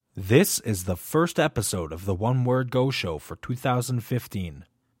This is the first episode of the One Word Go Show for 2015.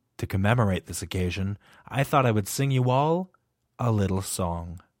 To commemorate this occasion, I thought I would sing you all a little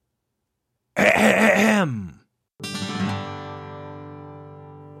song. Ahem.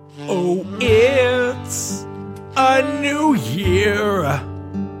 Oh, it's a new year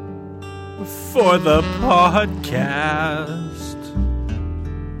for the podcast.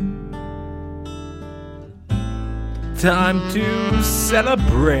 Time to celebrate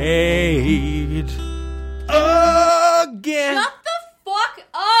again. Shut the fuck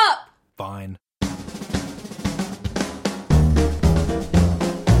up! Fine.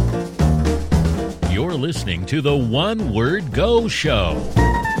 You're listening to the One Word Go Show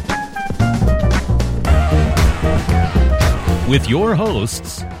with your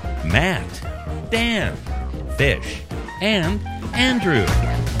hosts, Matt, Dan, Fish, and Andrew.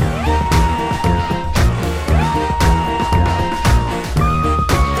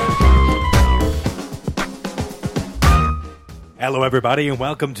 Hello, everybody, and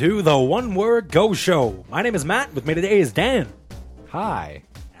welcome to the One Word Go Show. My name is Matt. With me today is Dan. Hi.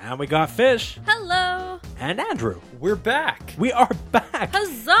 And we got Fish. Hello! And Andrew. We're back. We are back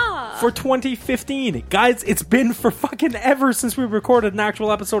Huzzah! for 2015. Guys, it's been for fucking ever since we recorded an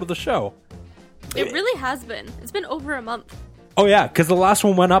actual episode of the show. It really has been. It's been over a month. Oh, yeah, because the last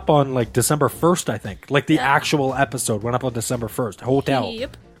one went up on, like, December 1st, I think. Like, the Yeah. actual episode went up on December 1st. Hotel.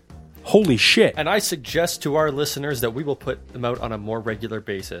 Yep. Holy shit. And I suggest to our listeners that we will put them out on a more regular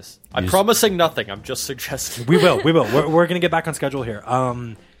basis. I'm promising nothing. I'm just suggesting. We will. We're going to get back on schedule here.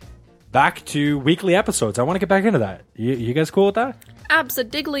 Back to weekly episodes. I want to get back into that. You guys cool with that?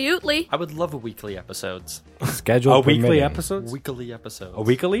 Abso-diggly-ootly. I would love a weekly episodes. Schedule A weekly permitting. episodes? Weekly episodes. A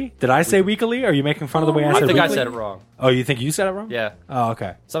weekly? Did I say weekly? Are you making fun of the way I I said think weekly? I said it wrong. Oh, you think you said it wrong? Yeah. Oh,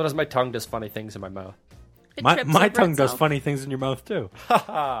 okay. Sometimes my tongue does funny things in my mouth. It My trips my over tongue does itself. funny things in your mouth, too.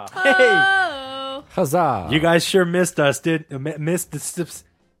 Oh! Huzzah. You guys sure missed us,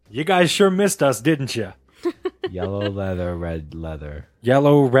 You guys sure missed us, didn't you? Yellow leather, red leather.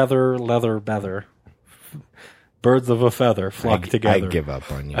 Yellow, leather, beather. Birds of a feather flock together. I give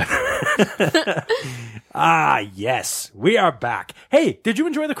up on you. Ah, yes. We are back. Hey, did you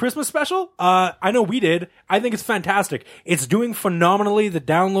enjoy the Christmas special? I know we did. I think it's fantastic. It's doing phenomenally. The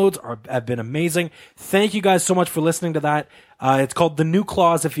downloads have been amazing. Thank you guys so much for listening to that. It's called The New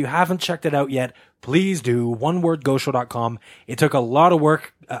Clause. If you haven't checked it out yet, please do. OneWordGoShow.com. It took a lot of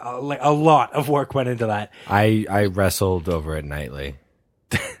work. A lot of work went into that. I wrestled over it nightly.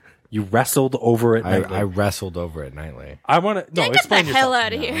 You wrestled over it. I wrestled over it nightly. I want to no. Get the Explain hell yourself.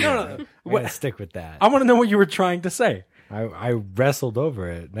 out of here. No. I'm gonna stick with that. I want to know what you were trying to say. I wrestled over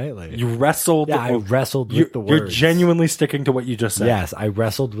it nightly. You wrestled. Yeah, I wrestled with the words. You're genuinely sticking to what you just said. Yes, I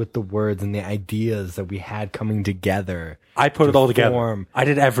wrestled with the words and the ideas that we had coming together. I put it all together. form I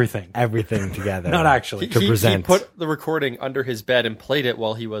did everything. Everything together. Not actually. To present. He put the recording under his bed and played it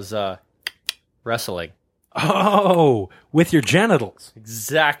while he was wrestling. Oh, with your genitals.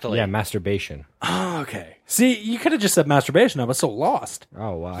 Exactly. Yeah, masturbation. Oh, okay. See, you could have just said masturbation. I was so lost.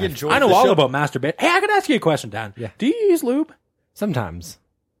 Oh, wow. He enjoyed I know the all show. about masturbation. Hey, I could ask you a question, Dan. Yeah. Do you use lube? Sometimes.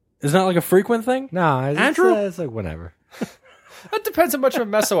 Isn't that like a frequent thing? No, it's, Andrew? It's like whatever. That depends how much of a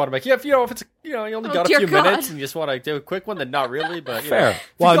mess I want to make. Yeah, if you it's you only got a dear few God. minutes and you just want to do a quick one, then not really. But Fair.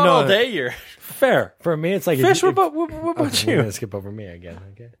 If Well, you got no. all day, you're Fair. For me, it's like... Fish, what about we're you? going to skip over me again.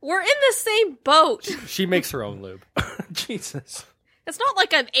 Okay. We're in the same boat. she makes her own lube. Jesus. It's not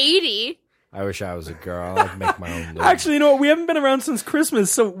like I'm 80. I wish I was a girl. I'd make my own lube. Actually, you know what? We haven't been around since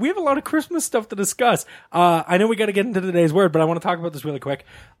Christmas, so we have a lot of Christmas stuff to discuss. I know we got to get into today's word, but I want to talk about this really quick.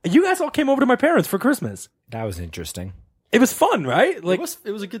 You guys all came over to my parents for Christmas. That was interesting. It was fun, right? Like,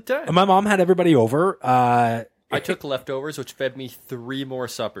 It was a good time. my mom had everybody over. I took leftovers, which fed me 3 more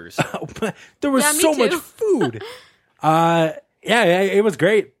suppers. There was Yeah, me so too. much food. Yeah, it was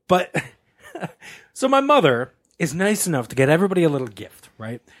great. But so my mother is nice enough to get everybody a little gift,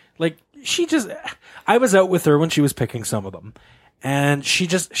 right? Like I was out with her when she was picking some of them, and she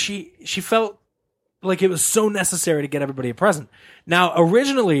felt like it was so necessary to get everybody a present. Now,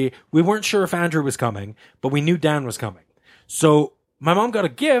 originally, we weren't sure if Andrew was coming, but we knew Dan was coming. So my mom got a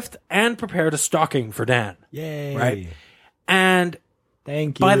gift and prepared a stocking for Dan. Yay. Right. And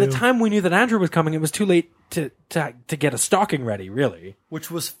Thank you. by the time we knew that Andrew was coming, it was too late to get a stocking ready, really.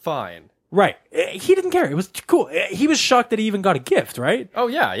 Which was fine. Right. He didn't care. It was cool. He was shocked that he even got a gift, right? Oh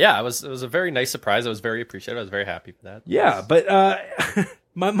yeah. It was a very nice surprise. I was very appreciative. I was very happy for that. Yeah, but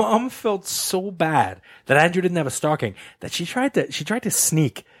my mom felt so bad that Andrew didn't have a stocking that she tried to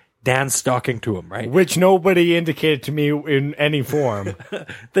sneak Dan's stocking to him, right? Which nobody indicated to me in any form.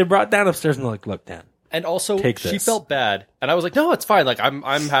 They brought Dan upstairs and they're like, look, Dan, And also, Take she this. felt bad, and I was like, "No, it's fine. Like, I'm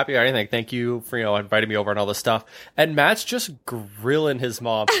happy or anything. Thank you for inviting me over and all this stuff." And Matt's just grilling his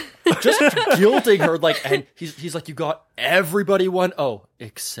mom, just guilting her, like, and he's like, "You got everybody one,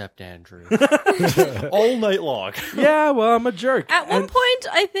 except Andrew," all night long. Yeah, well, I'm a jerk. At one point,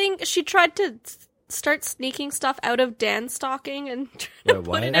 I think she tried to start sneaking stuff out of Dan's stocking and Wait, put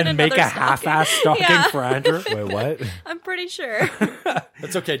what? it in And make another a stocking. half-ass stocking Yeah. for Andrew. Wait, what? I'm pretty sure.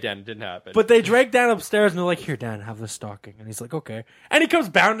 It's okay, Dan. It didn't happen. But they drag Dan upstairs and they're like, "Here, Dan, have this stocking." And he's like, "Okay." And he comes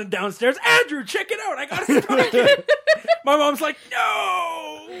bounding downstairs. "Andrew, check it out. I got a stocking." My mom's like,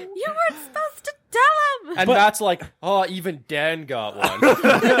 "No." You weren't supposed to tell him. and Matt's like, "Oh, even Dan got one."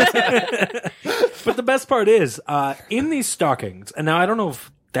 But the best part is, in these stockings, and now I don't know if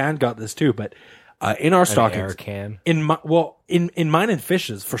Dan got this too, but in our Air stockings, can. in mine and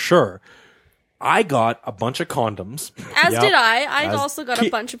Fish's for sure, I got a bunch of condoms. As Yep. did I. I As- also got a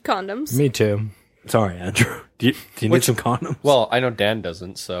bunch of condoms. Me too. Sorry, Andrew. Do you need some condoms? Well, I know Dan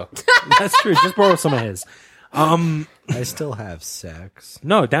doesn't, so That's true. Just borrow some of his. I still have sex.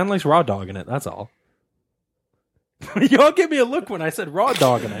 No, Dan likes raw dog in it. That's all. Y'all give me a look when I said raw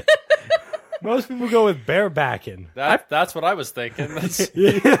dog in it. Most people go with barebacking. that's what I was thinking.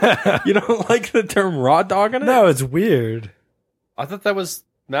 You don't like the term raw dog in it? No, it's weird. I thought that was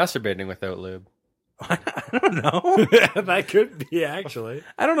masturbating without lube. I don't know. That could be, actually.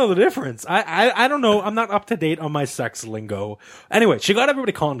 I don't know the difference. I don't know. I'm not up to date on my sex lingo. Anyway, she got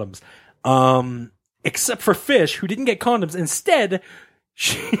everybody condoms. Except for Fish, who didn't get condoms. Instead,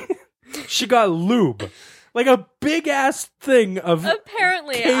 she got lube. Like a big ass thing of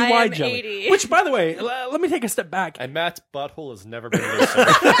Apparently, KY I am jelly. 80. Which, by the way, let me take a step back. And Matt's butthole has never been looser.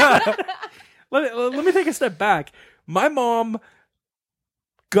 Let me take a step back. My mom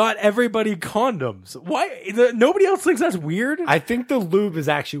got everybody condoms. Why? Nobody else thinks that's weird? I think the lube is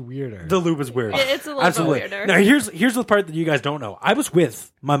actually weirder. The lube is weird. It's a little Absolutely. bit weirder. Now here's the part that you guys don't know. I was with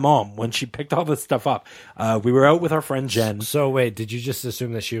my mom when she picked all this stuff up. We were out with our friend Jen. So wait, did you just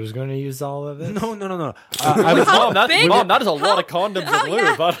assume that she was going to use all of it? No. I was, How Mom, big? that is a lot of condoms how- and lube.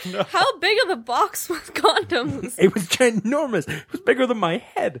 yeah. I don't know. How big of the box was condoms? it was ginormous. It was bigger than my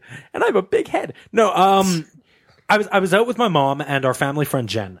head, and I have a big head. No, I was out with my mom and our family friend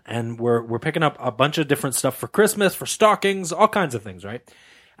Jen, and we're picking up a bunch of different stuff for Christmas, for stockings, all kinds of things, right?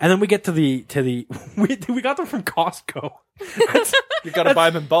 And then we get to the we got them from Costco. You gotta buy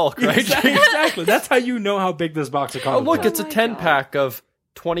them in bulk, right? Exactly. That's how you know how big this box of condoms Oh, look, is. it's a 10-pack of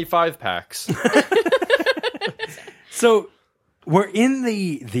 25 packs. So we're in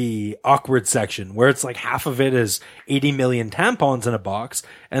the awkward section where it's like half of it is 80 million tampons in a box,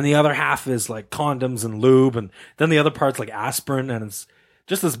 and the other half is like condoms and lube, and then the other part's like aspirin, and it's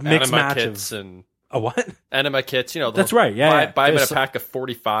just this mixed Enema match kits of and a what? enema kits. That's right, yeah. Buy them in a There's pack of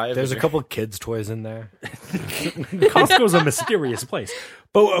 45. There's a and couple kids' toys in there. Costco's a mysterious place.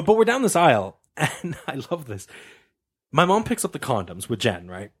 But we're down this aisle, and I love this. My mom picks up the condoms with Jen,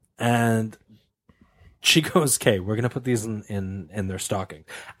 right? And she goes, "Okay, we're gonna put these in their stocking."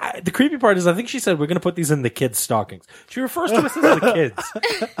 The creepy part is, I think she said we're gonna put these in the kids' stockings. She refers to us as the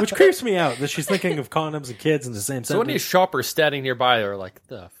kids, which creeps me out that she's thinking of condoms and kids in the same So when sentence. these shoppers standing nearby are like,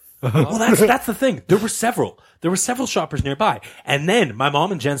 the Well, that's the thing. There were several shoppers nearby, and then my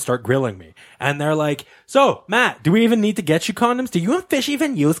mom and Jen start grilling me, and they're like, "So, Matt, do we even need to get you condoms? Do you and Fish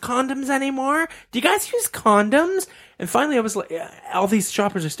even use condoms anymore? Do you guys use condoms?" And finally, I was like, all these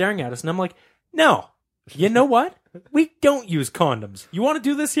shoppers are staring at us, and I'm like, "No, you know what? We don't use condoms. You want to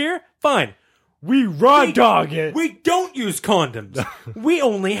do this here? Fine. We raw dog it. We don't use condoms. We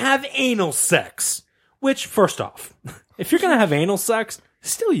only have anal sex." Which, first off, if you're gonna have anal sex,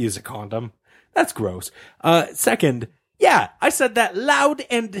 still use a condom. That's gross. Second, yeah, I said that loud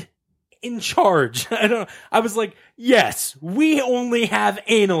and in charge. I was like, yes, we only have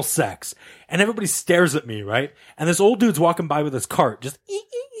anal sex. And everybody stares at me, right? And this old dude's walking by with his cart, just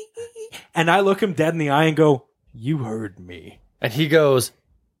and I look him dead in the eye and go, "You heard me." And he goes,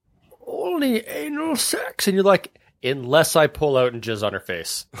 "Only anal sex." And you're like, "Unless I pull out and jizz on her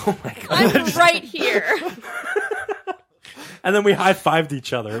face." Oh my God. I'm right here. And then we high-fived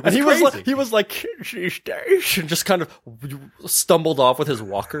each other. It was And he crazy. was like, and just kind of stumbled off with his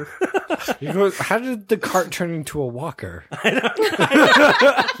walker. You go, how did the cart turn into a walker?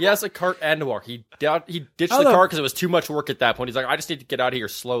 He has a cart and a walker. He ditched Oh, the no. cart because it was too much work at that point. He's like, "I just need to get out of here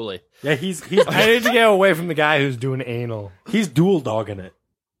slowly." Yeah, he's I need to get away from the guy who's doing anal. he's dual dogging it.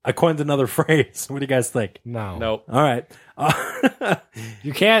 I coined another phrase. What do you guys think? No. Nope. All right.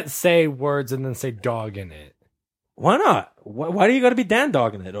 You can't say words and then say dog in it. Why not? Why do you got to be Dan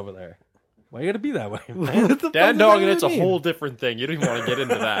dogging it over there? Why you got to be that way? man? Dan dogging it's a whole different thing. You don't even want to get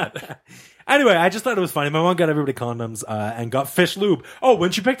into that. Anyway, I just thought it was funny. My mom got everybody condoms and got fish lube. Oh,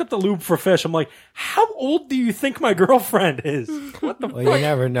 when she picked up the lube for fish, I'm like, how old do you think my girlfriend is? What the Well, you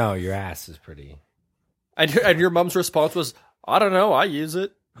never know. Your ass is pretty. And your mom's response was, I don't know, I use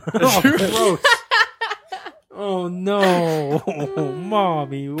it. Oh, gross. Oh, no.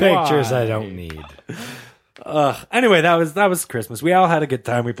 Mommy, Pictures why? I don't need. Anyway, that was Christmas. We all had a good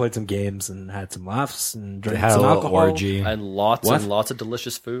time. We played some games and had some laughs and drank Had a some little alcohol. orgy. And lots What? and lots of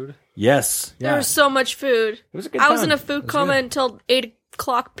delicious food. Yes. There was so much food. It was a good I was time. in a food coma until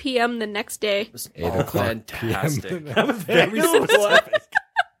 8:00 p.m. the next day. 8 o'clock Fantastic. That was very specific.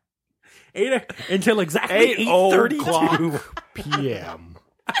 Until exactly 8:32 p.m.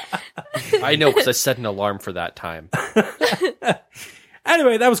 I know, because I set an alarm for that time.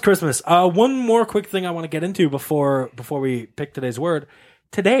 Anyway, that was Christmas. One more quick thing I want to get into before we pick today's word.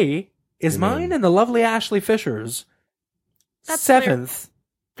 Today is mine and the lovely Ashley Fisher's That's 7th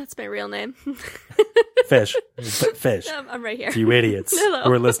That's my real name. fish. Fish. I'm right here. You idiots Hello.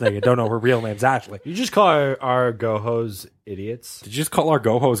 who are listening and don't know her real name's Ashley. You just call our go-hos idiots? Did you just call our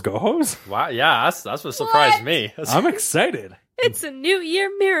go-hos go-hos? Wow, yeah, that's what surprised me. I'm excited. It's a New Year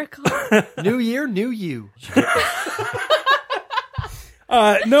miracle. New year, new you.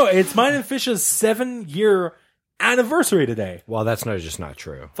 No, it's mine and Fish's 7-year anniversary today. Well, that's just not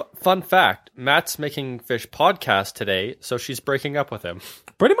true. Fun fact, Matt's making Fish podcast today, so she's breaking up with him.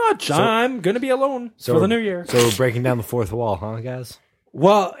 Pretty much. I'm going to be alone for the new year. So we're breaking down the fourth wall, huh, guys?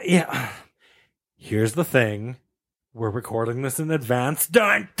 Well, yeah. Here's the thing. We're recording this in advance.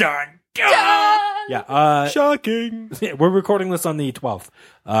 Dun, dun, dun! Yeah, Shocking. we're recording this on the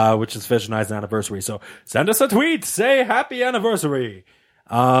 12th, which is Fish and I's anniversary. So send us a tweet. Say happy anniversary.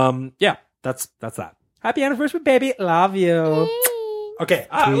 Yeah, that's that. Happy anniversary, baby. Love you. Okay,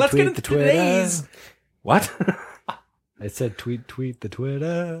 let's tweet get into the Twitter. today's... What? I said tweet the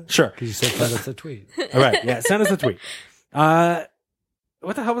Twitter. Sure. Because you said send us a tweet. All right, yeah, send us a tweet.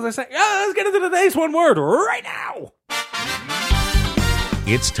 What the hell was I saying? Let's get into today's one word right now.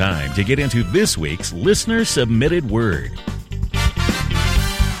 It's time to get into this week's listener submitted word.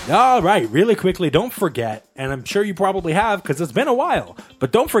 All right, really quickly, don't forget, and I'm sure you probably have because it's been a while,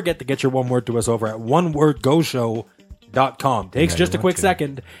 but don't forget to get your one word to us over at onewordgoshow.com. Takes just a quick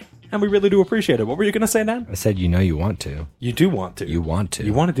second, and we really do appreciate it. What were you going to say, Dan? I said you want to. You do want to. You want to.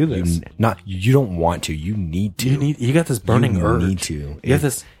 You want to do this. You don't want to. You need to. You got this burning you urge. need to. You got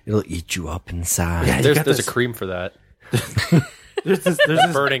this... It'll eat you up inside. Yeah, you There's got a this- cream for that. There's this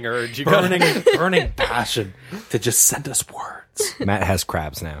Burning urge. You got burning passion to just send us words. Matt has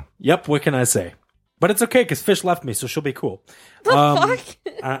crabs now. Yep, what can I say? But it's okay because Fish left me, so she'll be cool. Fuck.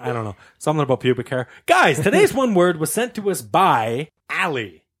 I don't know. Something about pubic hair. Guys, today's one word was sent to us by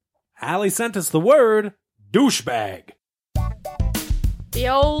Allie. Allie sent us the word douchebag. The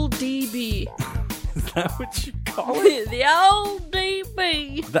old DB. Is that what you call it? The old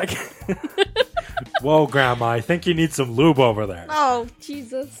DB. Whoa, Grandma, I think you need some lube over there. Oh,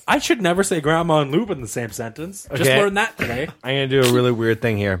 Jesus. I should never say grandma and lube in the same sentence. Just Okay. learned that today. I'm going to do a really weird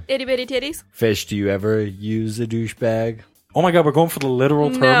thing here. Itty bitty titties? Fish, do you ever use a douchebag? Oh my god, we're going for the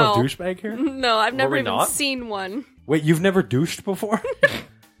literal term No. of douchebag here? No, I've never we even not? seen one. Wait, you've never douched before?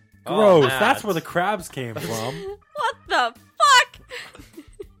 Oh, Gross. Matt. That's where the crabs came from. What the fuck?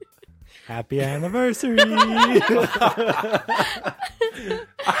 Happy anniversary.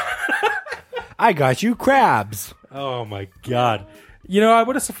 I got you crabs. Oh my god. You know, I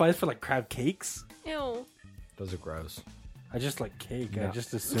would have sufficed for like crab cakes. Ew. Those are gross. I just like cake. I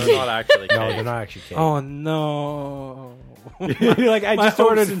just They're assumed. not actually No, cake. they're not actually cake. Oh no. You're like, I My just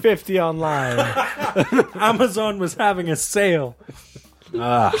ordered hopes and- 50 online. Amazon was having a sale.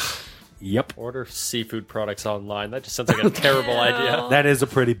 Yep. Order seafood products online. That just sounds like a terrible idea. That is a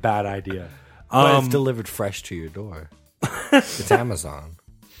pretty bad idea. But it's delivered fresh to your door. It's Amazon.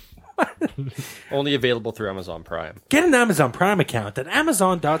 Only available through Amazon Prime. Get an Amazon Prime account at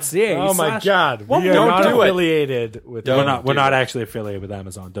amazon.ca. Oh my god. What? We are Don't not do it. affiliated with Don't. We're not. We're do not it. actually affiliated with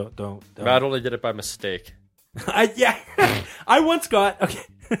Amazon. Don't. Matt only did it by mistake. Yeah. I once got. Okay.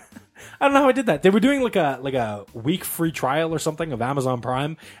 I don't know how I did that. They were doing like a week free trial or something of Amazon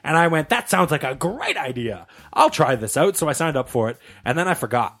Prime, and I went, "That sounds like a great idea. I'll try this out." So I signed up for it, and then I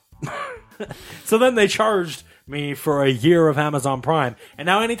forgot. So then they charged me for a year of Amazon Prime, and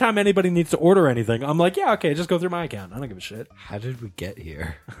now anytime anybody needs to order anything, I'm like, "Yeah, okay, just go through my account. I don't give a shit." How did we get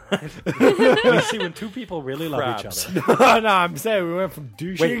here? You see, when two people really love Crabs. each other. No, I'm saying we went from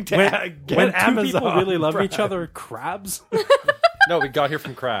douching Wait, to get when two Amazon people really love Prime. each other, crabs? No, we got here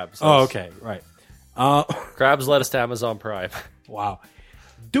from crabs. Oh, okay, right. Crabs led us to Amazon Prime. Wow.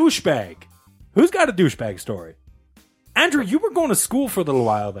 Douchebag. Who's got a douchebag story? Andrew, you were going to school for a little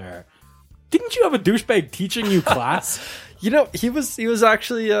while there. Didn't you have a douchebag teaching you class? You know, he was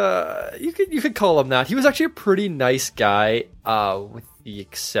actually you could call him that. He was actually a pretty nice guy, with the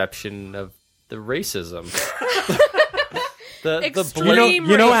exception of the racism. the Extreme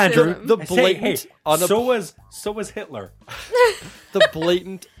you know, racism. Andrew. The I say, blatant hey, so was Hitler. the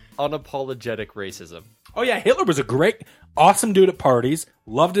blatant unapologetic racism. Oh yeah, Hitler was a great, awesome dude at parties.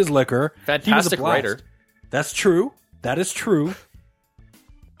 Loved his liquor. Fantastic He was a blast. writer. That's true. That is true.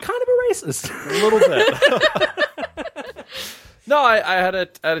 Kind of a racist. A little bit. No, I had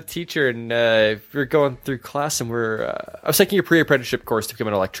a teacher, and we were going through class, and I was taking a pre-apprenticeship course to become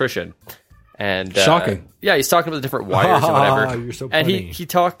an electrician. And Shocking. Yeah, he's talking about the different wires and whatever. You're so and funny. he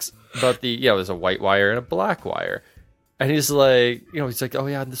talks about there's a white wire and a black wire. And he's like, oh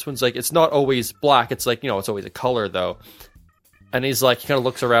yeah, this one's like, it's not always black. It's like, it's always a color though. And he's like, he kind of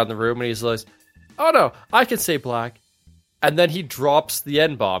looks around the room and he's like, oh no, I can say black. And then he drops the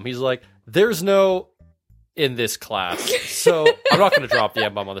N-bomb. He's like, there's no in this class. So I'm not going to drop the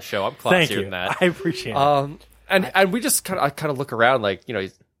N-bomb on the show. I'm classier Thank you. than that. I appreciate it. And we just kind of look around like,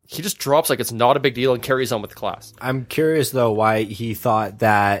 he just drops like it's not a big deal and carries on with the class. I'm curious though why he thought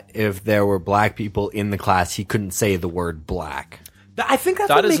that if there were black people in the class, he couldn't say the word black. I think that's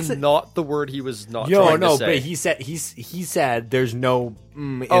That what is makes it. not the word he was not Yo, trying no, to say. but he said there's no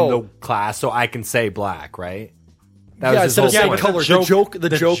in the class, so I can say black, right? That yeah, was instead of his whole saying point. color, the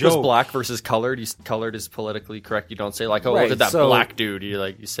joke was joke. black versus colored. Colored is politically correct. You don't say like, oh, Right, look at that so- black dude. You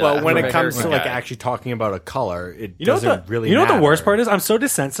say Well, that when from it a comes to American like guy. actually talking about a color, it You know what doesn't the, really you know what the matter. worst part is? I'm so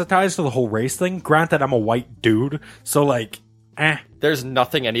desensitized to the whole race thing. Granted, I'm a white dude, so like, There's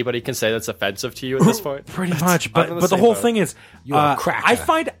nothing anybody can say that's offensive to you at this point. pretty much. I'm But in the the same whole boat. thing is, You're a cracker.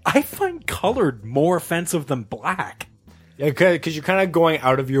 I find colored more offensive than black. Yeah, because you're kind of going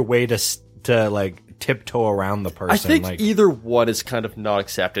out of your way to like tiptoe around the person. I think like, either one is kind of not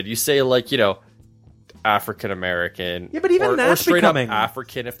accepted. You say like, African American. Yeah, but even or that's straight becoming- up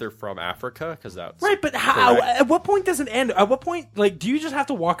African if they're from Africa, because that's Right, but how? correct. At what point does it end? At what point, like, do you just have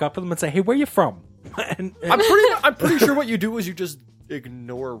to walk up to them and say, "Hey, where you from?" and, I'm pretty sure what you do is you just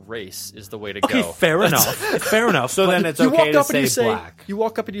ignore race is the way to okay, go. fair enough. Fair enough. so But then it's You okay walk to up and you say say black. you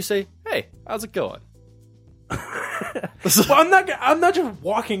walk up and you say, "Hey, how's it going?" well, I'm not just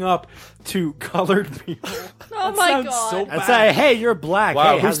walking up to colored people. Oh That my sounds god. so That's bad. like, hey, you're black. Wow,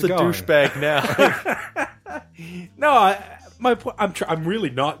 hey, who's how's the it going? douchebag now? No, my point. I'm really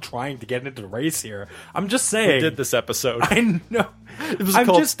not trying to get into race here. I'm just saying. Did this episode? I know. It was I'm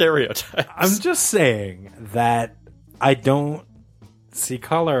called just- stereotypes. I'm just saying that I don't see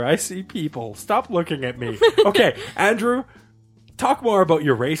color. I see people. Stop looking at me. Okay, Andrew, talk more about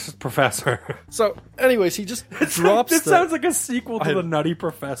your racist professor. So, anyways, he just drops. This the, sounds like a sequel to I- The Nutty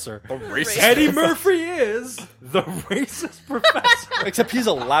Professor. racist Eddie Murphy is the racist professor. except he's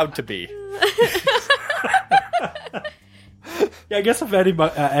allowed to be. Yeah, I guess if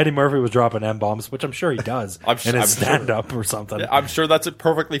Eddie Murphy was dropping M-bombs, which I'm sure he does I'm in sure- his stand-up or something, I'm sure that's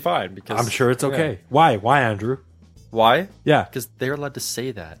perfectly fine because I'm sure it's okay. Why? Why, Andrew? Why? Yeah. Because they're allowed to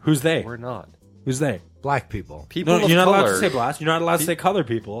say that. Who's they? We're not. Who's they? Black people. People No, of you're not allowed color. to say black. You're not allowed to say colored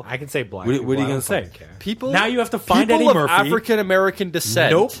people. I can say black. What are people. you I gonna don't say? fucking care. People. Now you have to find people Eddie of Murphy. African American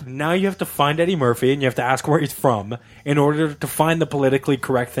descent. Nope. Now you have to find Eddie Murphy and you have to ask where he's from in order to find the politically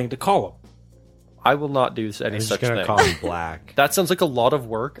correct thing to call him. I will not do any I'm just such gonna thing. call him black. That sounds like a lot of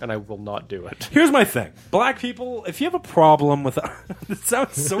work, and I will not do it. Here's my thing. Black people, if you have a problem with it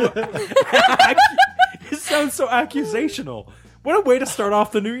sounds so it sounds so accusational. What a way to start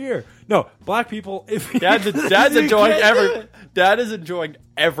off the new year. No, black people, if Dad's enjoying Dad is enjoying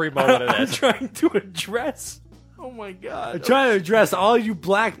every moment of I'm this. trying to address. Oh my god. Trying to address all you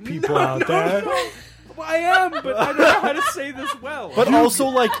black people out there. Well, I am, but I don't know how to say this well. But also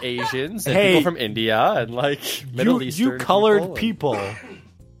like Asians and Hey, people from India and like Middle Eastern you colored people, people.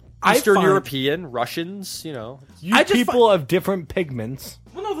 I Eastern find- European, Russians, You I just people of different pigments.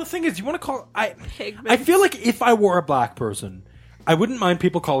 Well, no, the thing is, you want to call I Pigments. feel like if I were a black person, I wouldn't mind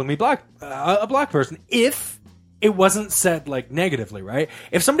people calling me black, a black person, if it wasn't said like negatively, right?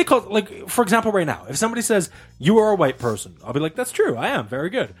 If somebody calls, like for example, right now, if somebody says you are a white person, I'll be like, that's true, I am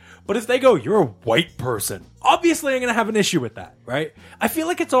very good. But if they go, you're a white person, obviously I'm gonna have an issue with that, right? I feel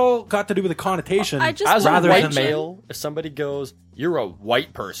like it's all got to do with the connotation. I just as a rather white than male, if somebody goes, "You're a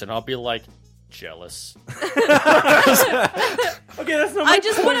white person," I'll be like, jealous. Okay, that's not my I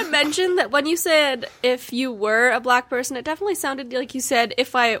just want to mention that when you said if you were a black person, it definitely sounded like you said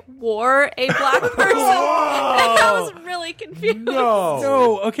if I wore a black person. I was really confused.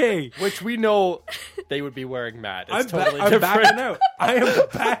 No, okay. Which we know they would be wearing Matt. It's I'm totally different. backing out. I am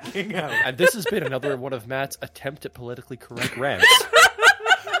backing out. And this has been another one of Matt's attempt at politically correct rants.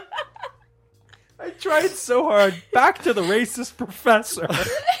 tried so hard. Back to the racist professor.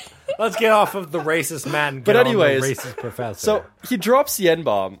 Let's get off of the racist man. But anyways, the racist professor. So he drops the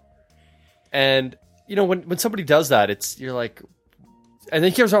N-bomb, and you know when somebody does that, you're like, and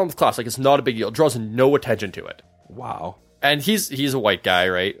then he comes around with the class like it's not a big deal. It draws no attention to it. Wow. And he's a white guy,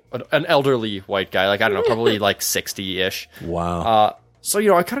 right? An elderly white guy, like I don't know, probably like 60-ish. wow. So you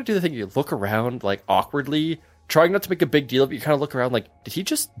know, I kind of do the thing. You look around like awkwardly, trying not to make a big deal, but you kind of look around like, did he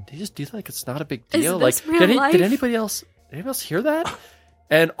just do that? Like it's not a big deal. this Like real life? did anybody else hear that?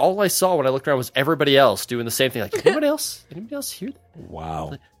 And all I saw when I looked around was everybody else doing the same thing. Like anybody else hear that?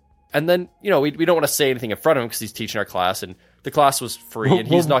 Wow. And then, you know, we don't want to say anything in front of him because he's teaching our class, and the class was free, and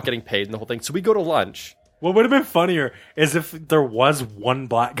he's not getting paid and the whole thing. So we go to lunch. What would have been funnier is if there was one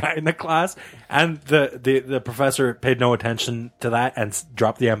black guy in the class and the professor paid no attention to that and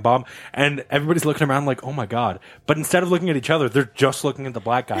dropped the M-bomb, and everybody's looking around like, oh my God. But instead of looking at each other, they're just looking at the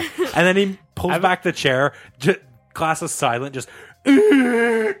black guy. And then he pulls back the chair, class is silent, just...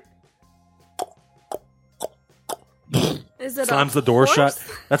 Is it slams a the door horse? shut.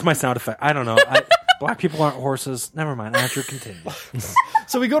 That's my sound effect. I don't know. Black people aren't horses. Never mind. Andrew, continue.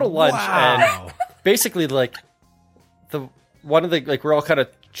 So we go to lunch, and basically, like, we're all kind of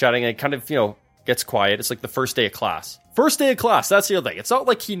chatting, and it kind of, you know, gets quiet. It's like the first day of class. First day of class, that's the other thing. It's not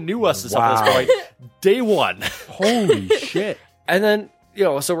like he knew us at Wow. this point. Day one. Holy shit. And then, you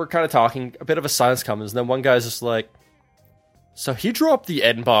know, so we're kind of talking, a bit of a silence comes, and then one guy's just like, so he dropped the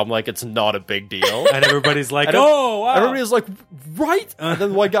N-bomb like it's not a big deal. And everybody's like, And oh, wow. Everybody's like, right? And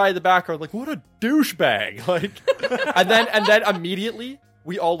then one guy in the background like, what a douchebag. Like, and then immediately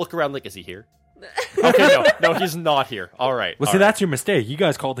we all look around like, is he here? Okay, no, he's not here. All right. Well, see, that's your mistake. You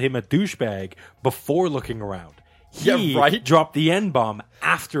guys called him a douchebag before looking around. He Yeah, right? dropped the N-bomb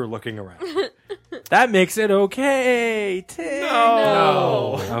after looking around. That makes it okay. Tim.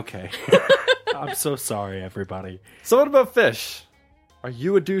 No. Okay. I'm so sorry, everybody. So what about Fish? Are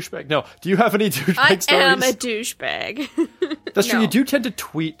you a douchebag? No. Do you have any douchebag I stories? am a douchebag. That's true. No. You do tend to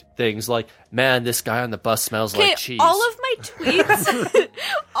tweet things like, man, this guy on the bus smells Okay, like cheese. all of my tweets,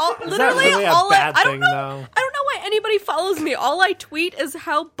 Is that really a bad I don't thing, know. though? I don't know why anybody follows me. All I tweet is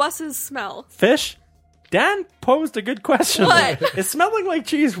how buses smell. Fish, Dan posed a good question. What? Is smelling like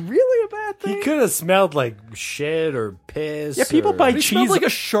cheese really a bad thing? He could have smelled like shit or piss. Yeah, people or... buy He smelled cheese. like a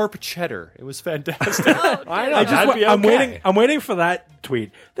sharp cheddar. It was fantastic. I know. I'm waiting for that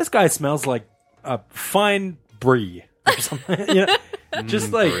tweet. This guy smells like a fine brie or something. You know,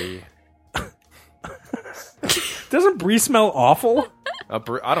 just like Brie. doesn't brie smell awful? I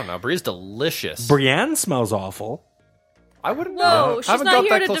don't know. Brie's delicious. Brienne smells awful. I wouldn't Whoa, know. she's I haven't not got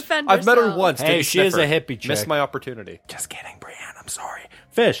here that to close. defend I've met her herself. once. Hey, didn't she is sniff a her. hippie chick. Missed my opportunity. Just kidding, Brienne. I'm sorry.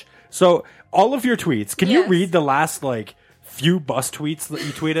 Fish. So all of your tweets. Can you Yes. read the last like few bus tweets that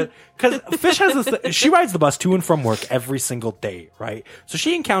you tweeted? Because Fish has this. She rides the bus to and from work every single day, right? So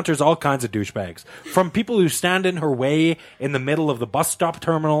she encounters all kinds of douchebags, from people who stand in her way in the middle of the bus stop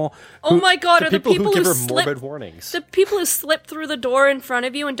terminal. Oh my god, To are the people people who give her slip morbid warnings. the people who slip through the door in front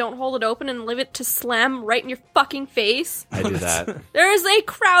of you and don't hold it open and leave it to slam right in your fucking face? I do that There is a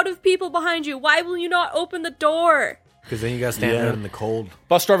crowd of people behind you. Why will you not open the door? because then you got to stand out in the cold.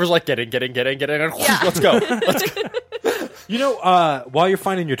 Bus driver's like, get in. And let's go. You know, while you're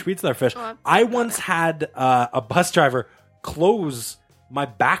finding your tweets there, Fish, I once had a bus driver close my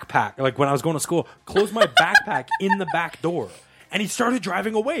backpack, like when I was going to school, close my backpack in the back door. And he started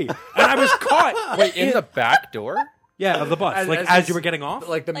driving away. And I was caught. Wait, in the back door? Yeah, of the bus. Like, as you were getting off?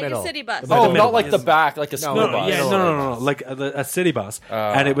 like the Like middle, a city bus. Like Oh, the middle not like bus. the back, like a school bus. Yeah, Middle no, bus. like a city bus.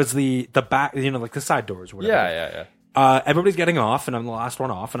 And it was the back, you know, like the side doors or whatever. Yeah. Everybody's getting off, and I'm the last one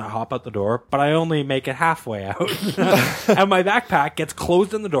off, and I hop out the door, but I only make it halfway out. And my backpack gets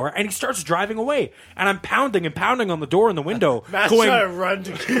closed in the door, and he starts driving away. And I'm pounding on the door and the window, going, trying to run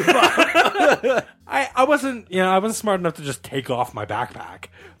to keep up. I wasn't smart enough to just take off my backpack.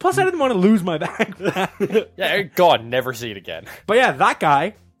 Plus, I didn't want to lose my backpack. Yeah, God, never see it again. But yeah, that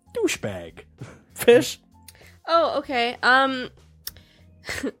guy, douchebag. Fish? Oh, okay.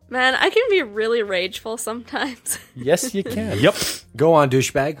 Man, I can be really rageful sometimes. Yes, you can. Yep. Go on,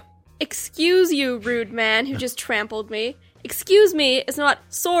 douchebag. Excuse you, rude man who just trampled me. Excuse me is not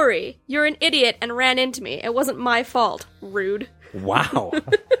sorry. You're an idiot and ran into me. It wasn't my fault. Rude. Wow.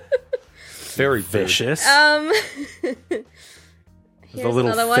 Very Vicious. Here's the little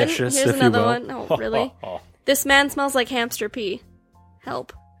another one. vicious, Here's if you another will. one. Oh, really? This man smells like hamster pee.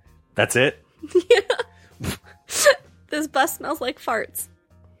 Help. That's it? This bus smells like farts.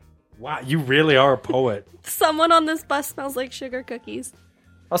 Wow, you really are a poet. Someone on this bus smells like sugar cookies.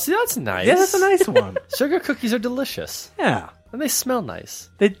 Oh, see, that's nice. Yeah, that's a nice one. Sugar cookies are delicious. Yeah, And they smell nice.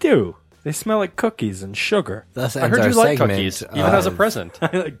 they do. They smell like cookies and sugar. Thus I ends heard our you like segment cookies, even as a of present.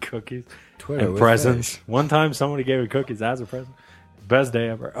 I like cookies Twitter and with presents. Fish. One time, somebody gave me cookies as a present. Best day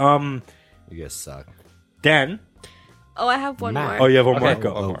ever. You guys suck. Dan. Oh, I have one Matt. Oh, more. you have one more. Okay.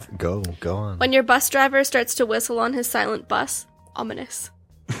 Go. Oh, Go on. When your bus driver starts to whistle on his silent bus, ominous.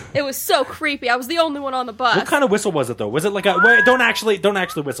 It was so creepy. I was the only one on the bus. What kind of whistle was it though? Was it like a wait? Don't actually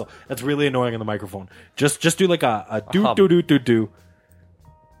whistle. That's really annoying on the microphone. Just do like a do hum. do do do do.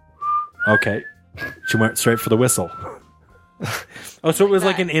 Okay, she went straight for the whistle. Oh, so it was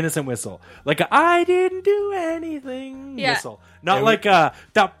like an innocent whistle, like a "I didn't do anything" Yeah. whistle, not like a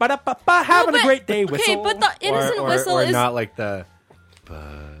 "da ba da ba ba having a but- great day" okay, whistle. but the innocent whistle or is not like the.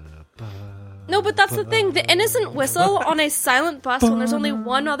 no, but that's the thing. The innocent whistle on a silent bus when there's only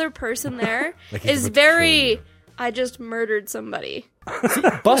one other person there Like he's is about to kill very. you. I just murdered somebody.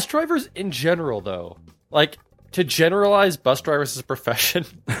 Bus drivers in general, though, like to generalize bus drivers as a profession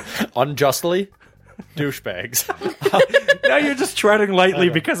unjustly, douchebags. Now you're just treading lightly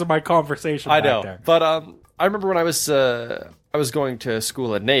because of my conversation. I back know, there. but I remember when I was going to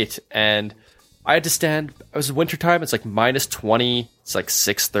school at Nate, and I had to stand. It was wintertime. It's like -20. It's like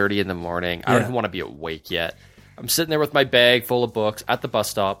 6:30 in the morning. I don't even want to be awake yet. I'm sitting there with my bag full of books at the bus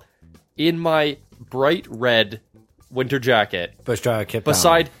stop, in my bright red winter jacket, Bus driver kept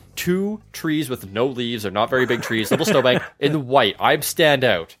beside 2 trees with no leaves. They're not very big trees. Little snowbank in white. I'm stand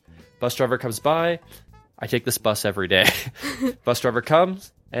out. Bus driver comes by. I take this bus every day. Bus driver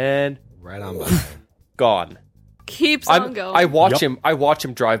comes and right on by. gone. Keeps on going. I watch him. I watch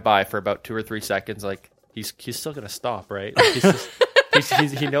him drive by for about 2 or 3 seconds. Like he's still gonna stop, right? Like,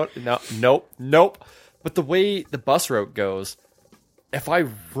 nope. But the way the bus route goes, if I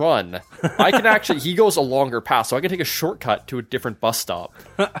run, I can actually. He goes a longer path, so I can take a shortcut to a different bus stop.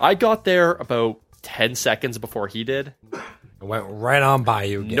 I got there about 10 seconds before he did. It went right on by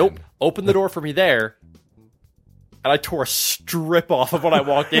you again. Nope. Opened the door for me there. And I tore a strip off of when I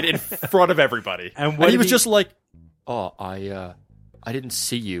walked in front of everybody. And And, what he did was he- just like, "Oh, I didn't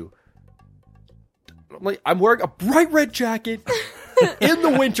see you." I'm like, I'm wearing a bright red jacket in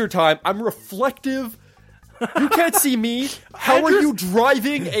the wintertime. I'm reflective. You can't see me. How are you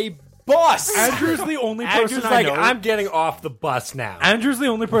driving a bus? Andrew's the only person Andrew's I like, know. I'm getting off the bus now. Andrew's the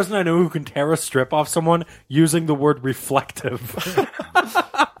only person I know who can tear a strip off someone using the word reflective.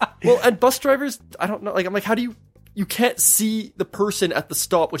 Well, and bus drivers, I don't know. Like, I'm like, how do you can't see the person at the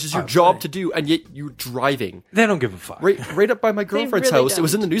stop, which is your job to do, and yet you're driving. They don't give a fuck. Right up by my girlfriend's really house. It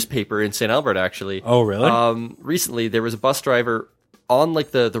was in don't. the newspaper in St. Albert, actually. Oh, really? Recently, there was a bus driver on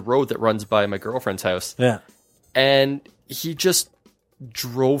like the road that runs by my girlfriend's house, Yeah. and he just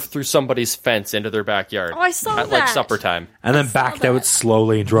drove through somebody's fence into their backyard. Oh, I saw at like that. supper time. And then backed out that.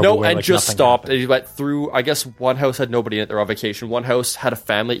 slowly and drove No, away. and like just nothing stopped. happened. And he went through. I guess one house had nobody in it. They're on vacation. One house had a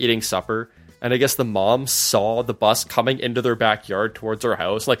family eating supper. And I guess the mom saw the bus coming into their backyard towards her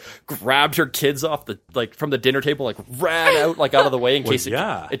house, like grabbed her kids off from the dinner table, like ran out out of the way in case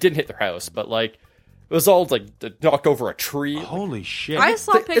yeah. it didn't hit their house. But like it was all like knocked over a tree. Holy shit. I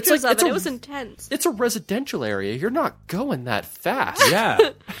saw It's pictures like- of it's it. a- It was intense. It's a residential area. You're not going that fast. Yeah.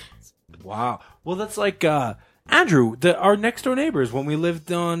 Wow. Well, that's like Andrew, our next door neighbors when we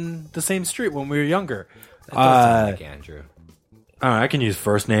lived on the same street when we were younger. Like Andrew. I can use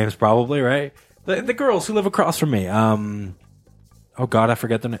first names probably, right? The girls who live across from me. Oh God, I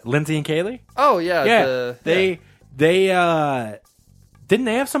forget their name. Lindsay and Kaylee. Oh yeah. Yeah, they didn't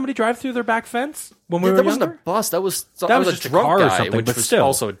they have somebody drive through their back fence when we were That wasn't younger? a bus. That was was a just a drunk car or guy, something, which but was still.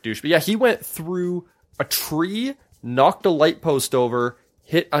 also a douche. But yeah, he went through a tree, knocked a light post over,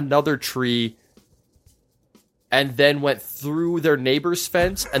 hit another tree, and then went through their neighbor's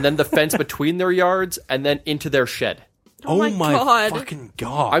fence, and then the fence between their yards, and then into their shed. Oh my my God. fucking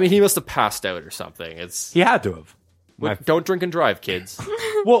God! I mean, he must have passed out or something. It's he had to have. don't drink and drive, kids.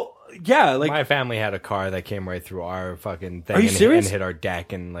 Well, yeah, like My family had a car that came right through our fucking thing Are you serious? and hit our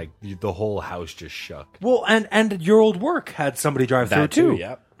deck, and like the whole house just shook. well, and your old work had somebody drive through That too, too.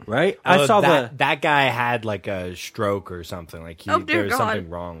 yep. Right? I saw that guy had like a stroke or something. Like Oh, dear there was God. something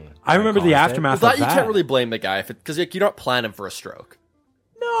wrong. I remember the caused it. aftermath Well, of that you that. can't really blame the guy because you're not planning for a stroke.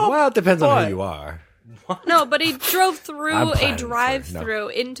 Well, it depends on But- who you are. No, but he drove through I'm a planning for it, drive-through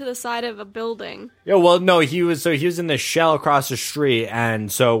into the side of a building. Yeah, well, no, he was in the shell across the street,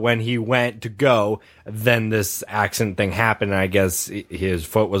 and so when he went to go, then this accident thing happened. And I guess his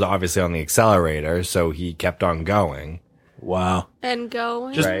foot was obviously on the accelerator, so he kept on going. Wow. And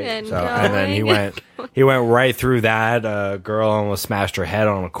going, Right. and So, going. and then he went right through that. A girl almost smashed her head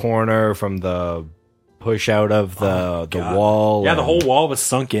on a corner from the push out of the God. wall. Yeah, the and- whole wall was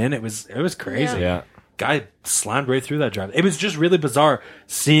sunk in. It was crazy. Yeah. guy slammed right through that drive. It was just really bizarre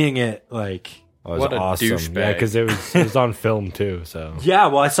seeing it. Like, Oh, it was What a awesome. douchebag. Yeah, because it was on film too. So yeah,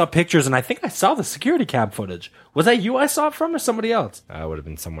 well, I saw pictures, and I think I saw the security cam footage. Was that you I saw it from, or somebody else? it would have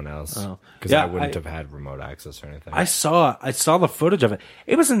been someone else. Oh. Because Yeah, I wouldn't I- have had remote access or anything. I saw the footage of it.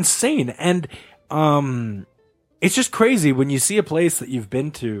 It was insane, and it's just crazy when you see a place that you've been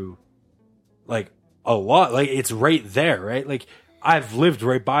to, like a lot. Like it's right there, right? Like I've lived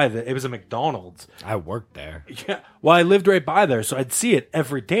right by it was a McDonald's. I worked there. Yeah, well, I lived right by there, so I'd see it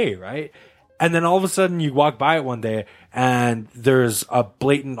every day, right? And then all of a sudden, you walk by it one day, and there's a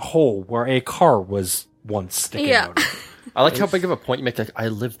blatant hole where a car was once sticking Yeah. out. I like how big of a point you make. Like, I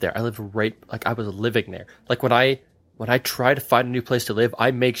lived there. I lived right. Like, I was living there. Like, when I try to find a new place to live, I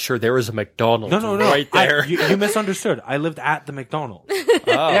make sure there is a McDonald's No, right there. You misunderstood. I lived at the McDonald's. Oh.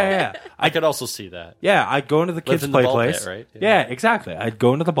 Yeah. I could also see that. Yeah, I'd go into the kids' in the play ball place. pit, right? Yeah, exactly. I'd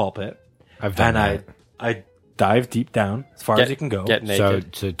go into the ball pit, I've done and that. I dive deep down as far as you can go. Get So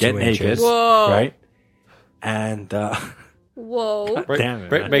naked. to Get 2 naked, inches. Whoa. right? And Whoa. Bring, damn it,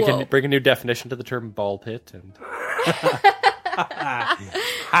 bring, man. make Whoa. bring a new definition to the term ball pit. And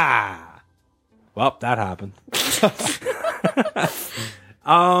well, that happened.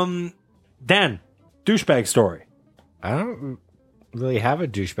 Dan, douchebag story. I don't really have a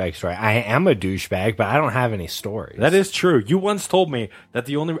douchebag story. I am a douchebag, but I don't have any stories. That is true. You once told me that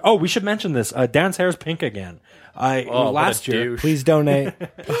the only. Oh, we should mention this. Dan's hair is pink again. what Last a year, douche. Please donate.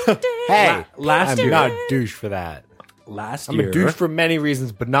 Hey, last I'm year, not a douche for that. last I'm year, a douche for many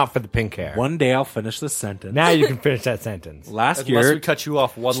reasons, but not for the pink hair. one day I'll finish this sentence. Now you can finish that sentence. Last Unless year, we cut you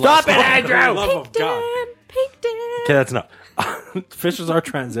off one Stop last it, time. For the Andrew! love of God. Dan, Pink Dan. Okay, that's enough. Fish is our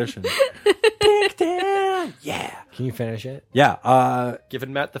transition. Pink Dan. Yeah. Can you finish it? Yeah.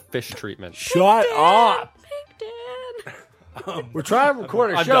 Giving Matt the fish treatment. Shut up! Pink Dan. We're trying to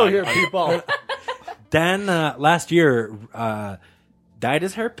record a I'm show done. here, people. Dan last year dyed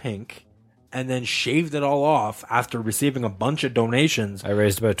his hair pink and then shaved it all off after receiving a bunch of donations. I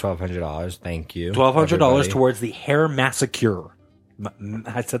raised about $1,200. Thank you. $1,200 everybody. towards the hair massacre.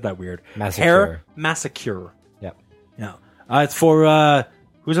 I said that weird. Massacre. Hair massacre. Yep. Yeah. It's for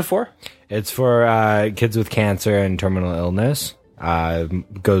who's it for? It's for kids with cancer and terminal illness.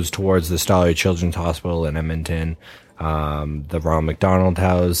 Goes towards the Stollery Children's Hospital in Edmonton, the Ronald McDonald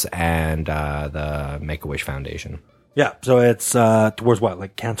House, and the Make-A-Wish Foundation. Yeah. So it's towards what?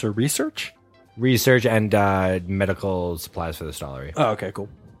 Like cancer research? Research and medical supplies for the Stollery. Oh, okay, cool.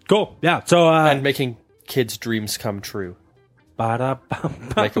 Cool. Yeah. So And making kids' dreams come true.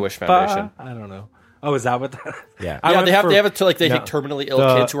 Make-A-Wish Foundation. I don't know. Oh, is that what that? Yeah. I Yeah, went they have for- they have it to like they No. take terminally ill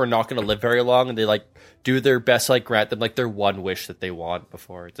The- kids who are not going to live very long, and they like do their best to, like grant them like their one wish that they want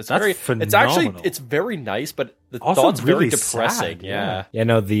before it's That's very it's actually phenomenal. it's very nice, but the Also thought's really very depressing. sad, Yeah. Yeah,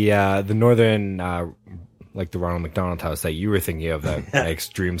 no, the northern, like the Ronald McDonald House that you were thinking of that makes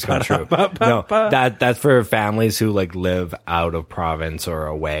dreams come true. No, that's for families who like live out of province or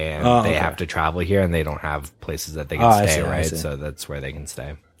away, and they okay. have to travel here, and they don't have places that they Oh, can I stay. see, I Right, see. so that's where they can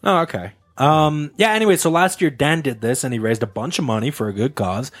stay. Oh, okay. Yeah, anyway, so last year Dan did this and he raised a bunch of money for a good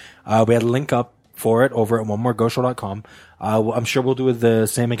cause. We had a link up for it over at onemoregoshow.com. I'm sure we'll do the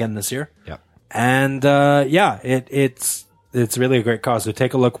same again this year. Yep. And, yeah, it's really a great cause. So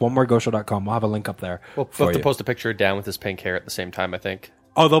take a look, onemoregoshow.com. We'll have a link up there. We'll for have to you. post a picture of Dan with his pink hair at the same time. I think.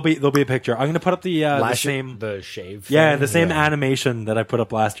 Oh, there'll be a picture. I'm going to put up the same, the shave. yeah, thing. the same Yeah. animation that I put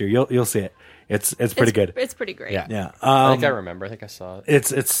up last year. You'll see it. It's pretty good. It's pretty great. Yeah. Yeah. I think I remember. I think I saw it.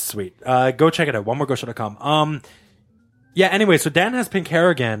 It's sweet. Go check it out. onemoregoshow.com. Yeah, anyway, so Dan has pink hair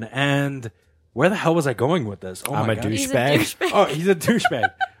again, and where the hell was I going with this? Oh I'm my a God. He's a douchebag. douchebag. Oh, he's a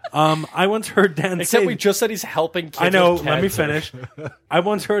douchebag. I once heard Dan Except say... we just said he's helping kids. I know, with let me cancer. finish. I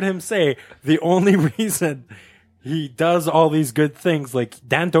once heard him say the only reason he does all these good things, like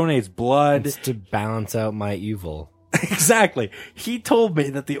Dan donates blood. It's to balance out my evil. Exactly. He told me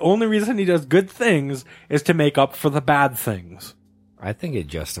that the only reason he does good things is to make up for the bad things. I think it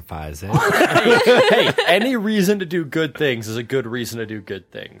justifies it. Hey, any reason to do good things is a good reason to do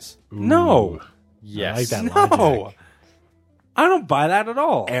good things. No. Yes. I like that No. logic. I don't buy that at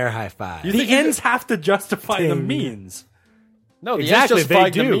all. Air high five. The ends have to justify the Ding. means. No, the Exactly, ends justifying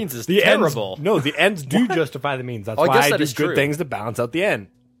they the do. means is The terrible. Ends, no, the ends do justify the means. That's Oh, I why guess I that do is good true. things to balance out the end,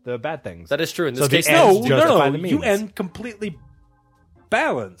 the bad things. That is true. In So this the case, ends No, justify no, the you means. end completely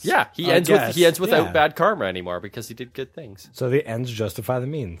balanced. yeah, he I ends guess. without Yeah. bad karma anymore because he did good things. So the ends justify the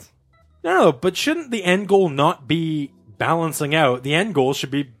means. No, but shouldn't the end goal not be balancing out? The end goal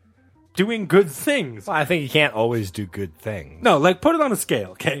should be doing good things. Well, I think you can't always do good things. No, like put it on a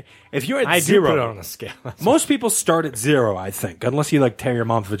scale, okay? If you're at I zero, do put it on a scale. most people start at 0, I think, unless you like tear your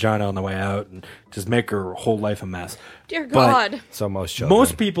mom's vagina on the way out and just make her whole life a mess. Dear But- God. So most children.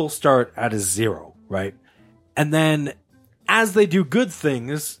 Most people start at a 0, right? And then as they do good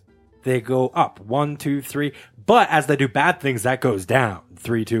things, they go up 1, 2, 3. But as they do bad things, that goes down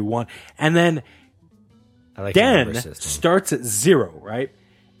 3, 2, 1. And then I like the number Dan system. starts at 0, right?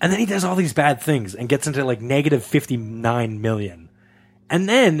 And then he does all these bad things and gets into like negative 59 million. And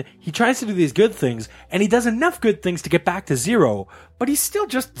then he tries to do these good things and he does enough good things to get back to 0, but he's still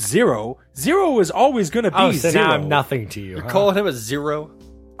just 0. 0 is always going to be Oh, so 0. now I'm nothing to you. You're huh? calling him a zero?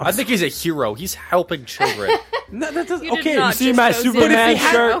 I think he's a hero. He's helping children. No, that doesn't, You did okay, not you see just my go Superman zero. But if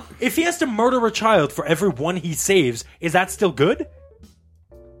he, shirt? if he has to murder a child for every one he saves, is that still good?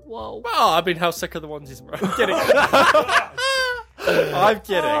 Whoa. Well, I mean, how sick are the ones he's... I'm kidding. I'm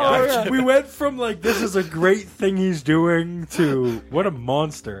kidding. I'm kidding. We went from like, this is a great thing he's doing to what a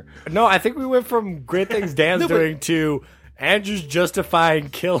monster. No, I think we went from great things Dan's doing to Andrew's justifying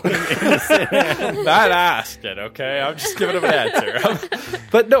killing innocent. Not asked it, okay? I'm just giving him an answer.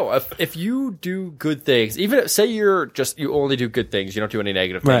 But no, if you do good things, even if, say you only do good things, you don't do any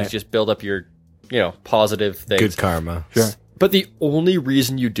negative things, Right. you just build up your, positive things. Good karma. Sure. But the only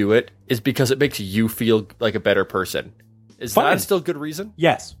reason you do it is because it makes you feel like a better person. Is Fine. that still good reason?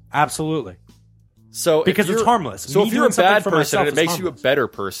 Yes, absolutely. So Because if it's you're- harmless. So Me if you're doing a something bad for person myself and it is makes you a harmless. better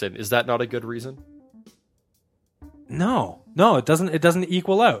person, is that not a good reason? No, it doesn't. It doesn't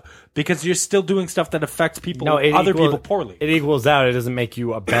equal out because you're still doing stuff that affects people, No, it other equals- people poorly. It equals out. It doesn't make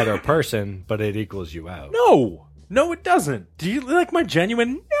you a better person, but it equals you out. No, it doesn't. Do you like my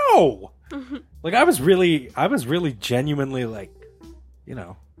genuine? No. Like I was really genuinely like, I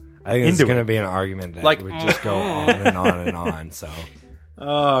think it's Into going to it. be an argument that Like, would just go on and on and on. So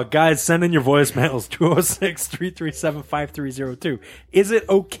guys, send in your voicemails 206-337-5302. Is it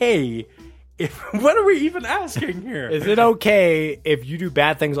okay if what are we even asking here? is it okay if you do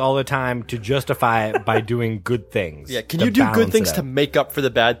bad things all the time to justify it by doing good things? Yeah. Can to you do good balance things it to out? make up for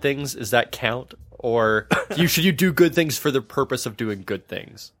the bad things? Does that count? Or should you do good things for the purpose of doing good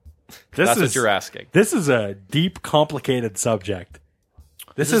things? That's what you're asking. This is a deep, complicated subject.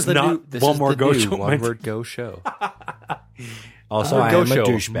 This is not one more go show. One word go show. Also, I Go am a show.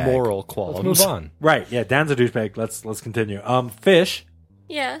 douchebag. Moral Let's qualms. move on. Right? Yeah, Dan's a douchebag. Let's continue. Fish.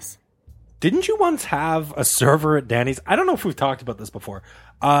 Yes. Didn't you once have a server at Danny's? I don't know if we've talked about this before.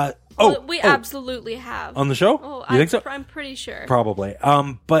 We absolutely have. On the show? Oh, You think so? I'm pretty sure. Probably.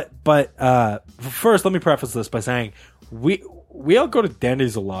 But first, let me preface this by saying we all go to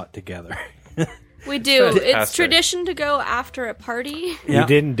Danny's a lot together. We do. It's Fantastic. tradition to go after a party. Yeah. You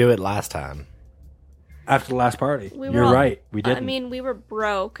didn't do it last time. After the last party. We were You're all- right. We didn't. I mean, we were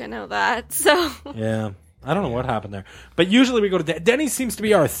broke. I know that. So Yeah. I don't know what happened there. But usually we go to Denny's seems to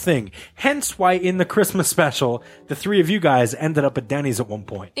be our thing. Hence why in the Christmas special, the three of you guys ended up at Denny's at one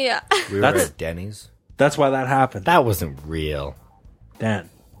point. yeah. We were That's- at Denny's. That's why that happened. That wasn't real. Dan,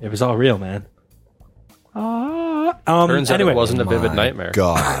 it was all real, man. Turns out anyway, it wasn't a vivid My nightmare.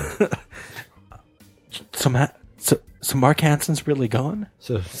 God. So Mark Hansen's really gone?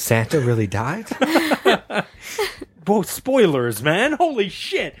 So Santa really died? Whoa, spoilers, man. Holy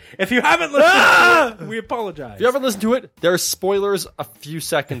shit. If you haven't listened to it, we apologize. If you ever listened to it, there are spoilers a few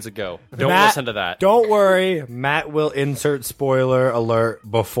seconds ago. Don't Matt, listen to that. Don't worry. Matt will insert spoiler alert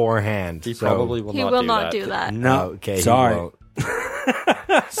beforehand. He So- probably will He not will do not that. do that. No, Okay, he sorry. won't.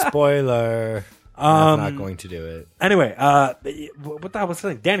 Spoiler. I'm not going to do it. Anyway, what the hell was I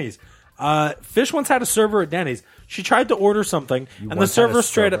saying? Denny's. Fish once had a server at Denny's. She tried to order something, and the once had a server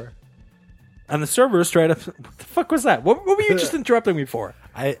straight up. server? And the server straight up. What the fuck was that? What were you just interrupting me for?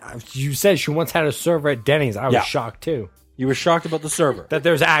 You said she once had a server at Denny's. I was Yeah. shocked too. You were shocked about the server. That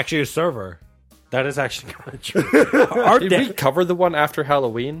there's actually a server. That is actually kind of true. Our Did we cover the one after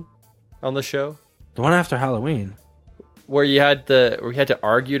Halloween on the show? the one after Halloween. Where you had to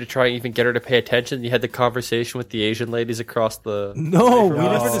argue to try and even get her to pay attention. You had the conversation with the Asian ladies across the. No, we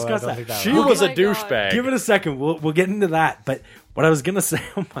No, never I discussed don't that. think that She Oh was a my God. douchebag. Give it a second. We'll get into that. But what I was gonna say.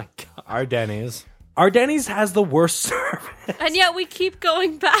 Oh my god. Our Denny's. Our Denny's has the worst service And yet we keep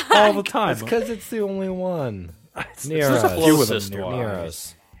going back. all the time. Because it's the only one. Near There's a us. few of them Closest near one. Near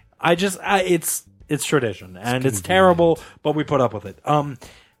us. It's tradition and it's terrible, but we put up with it.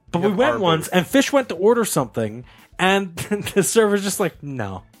 But we went once and Fish went to order something and the server's just like,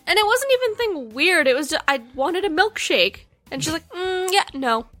 no. And it wasn't even thing weird. It was just, I wanted a milkshake. And she's like, yeah,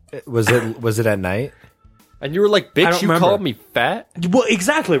 no. Was it at night? And you were like, I don't bitch, you remember. called me fat? Well,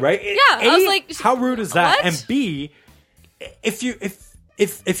 exactly, right? Yeah, I was like, how rude is that? what? And B, if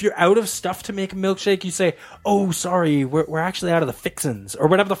if you're out of stuff to make a milkshake, you say, "Oh, sorry, we're actually out of the fixins," or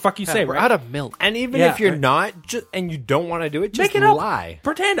whatever the fuck you say. We're right? out of milk. And even Yeah, if you're right. not, and you don't want to do it, just Make it up. lie.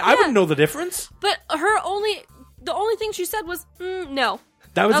 Pretend. I wouldn't know the difference. But the only thing she said was, no.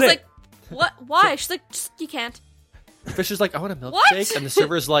 That was I was it. like, what? Why? She's like, just, you can't. Fish is like, I want a milkshake. What? And the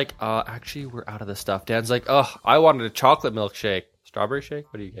server's like, actually, we're out of this stuff. Dan's like, oh, I wanted a chocolate milkshake. Strawberry shake?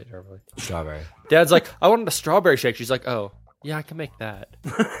 What do you get, normally? Strawberry. Dad's like, I wanted a strawberry shake. She's like, oh, yeah, I can make that.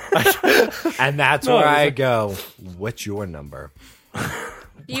 And that's No, where it was I like- go, what's your number?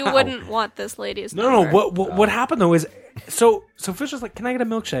 You wouldn't want this lady's No. number. What happened though is, so Fish was like, "Can I get a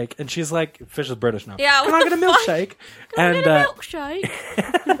milkshake?" And she's like, "Fish is British now. Yeah, Can what I get a the fuck? milkshake?" Can I and get a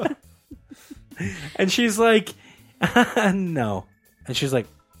milkshake? and she's like, "No." And she's like,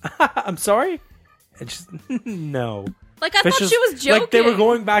 "I'm sorry." And she's no. Like, I Fish thought is- she was joking. Like they were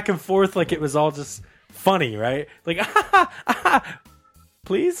going back and forth, like it was all just funny, right? Like,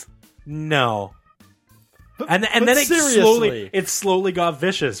 please, no. And then it seriously. slowly got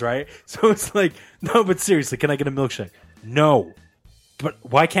vicious, right? So it's like, no, but seriously, can I get a milkshake? No. But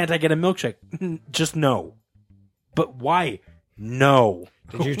why can't I get a milkshake? Just no. But why? No.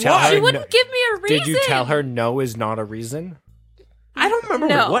 Did you tell Why? her? She wouldn't give me a reason. Did you tell her no is not a reason? I don't remember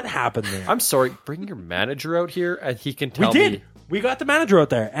No. what happened there. I'm sorry, bring your manager out here and he can we tell did. me. We got the manager out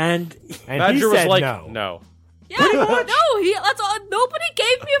there, and And Manager he was said like, no. Yeah, that's all. Nobody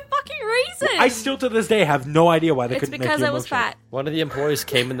gave me a fucking reason. I still to this day have no idea why they It's couldn't make because you a I was milkshake. fat. One of the employees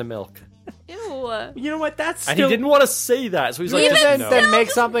came in the milk. Ew. You know what? That's And still. he didn't want to say that, so he's like, Even just Then, no. then make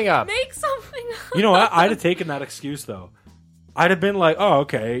something up. Make something up. You know what? I'd have taken that excuse though. I'd have been like, "Oh,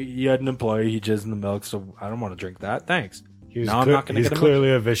 okay, you had an employee, he jizzed in the milk, so I don't want to drink that. Thanks." He's No, I'm not gonna he's get a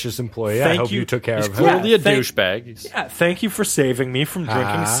clearly a vicious employee. I Thank hope you. you took care He's of him. clearly a thank- douchebag. He's- Yeah, thank you for saving me from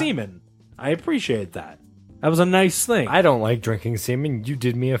drinking semen. I appreciate that. That was a nice thing, I don't like drinking semen. You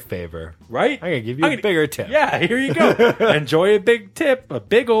did me a favor. right? I'm gonna give you a bigger tip. Yeah, here you go. Enjoy a big tip, a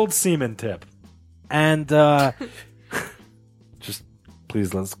big old semen tip. And just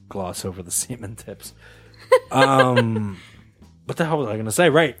please let's gloss over the semen tips. What the hell was I going to say?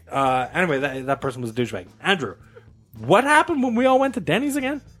 Right. Anyway, that person was a douchebag. Andrew, what happened when we all went to Denny's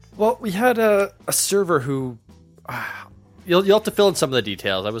again? Well, we had a server who... You'll have to fill in some of the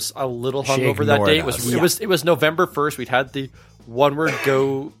details. I was a little She hungover that day. ignored It was November 1st. We'd had the One Word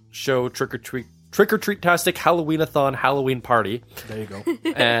Go show trick or treat-tastic Halloween-a-thon Halloween party, There you go.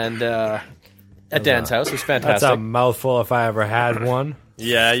 and at Dan's house. It was That's fantastic. a mouthful if I ever had one.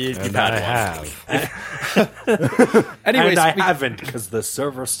 Yeah, you've And had I one. have. Anyways, and I we- haven't because the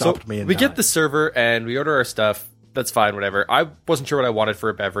server so stopped me. we get the server and we order our stuff. That's fine, whatever. I wasn't sure what I wanted for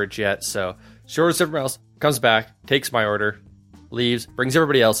a beverage yet, so she orders everyone else, comes back, takes my order, leaves, brings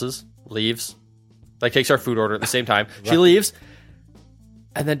everybody else's, leaves, like takes our food order at the same time. She leaves,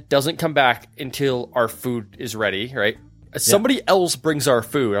 and then doesn't come back until our food is ready, right? Somebody else brings our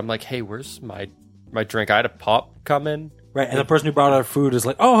food. I'm like, hey, where's my drink? I had a pop come in. right, and the person who brought our food is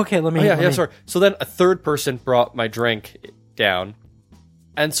like, "Oh, okay, let me." Oh, yeah, let yeah, me- sorry. So then a third person brought my drink down.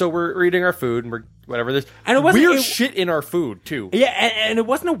 And so we're eating our food and we're whatever. There's And it wasn't- weird it- shit in our food too. Yeah, and it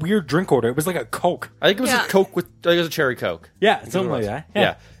wasn't a weird drink order. It was like a Coke. I think it was Yeah. a Coke with I think it was a cherry Coke. Yeah, something like that.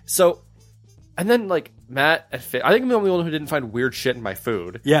 Yeah. So and then like Matt and Fit, I think I'm the only one who didn't find weird shit in my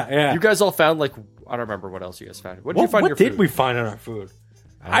food. Yeah. You guys all found like I don't remember what else you guys found. What did you What, find in what your did food? we find in our food?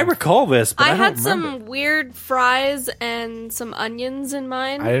 I recall this, but I, I don't had remember. some weird fries and some onions in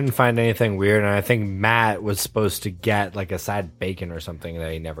mine. I didn't find anything weird, and I think Matt was supposed to get like a side bacon or something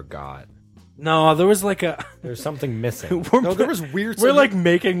that he never got. No, there was like a. There's something missing. No, there was weird We're like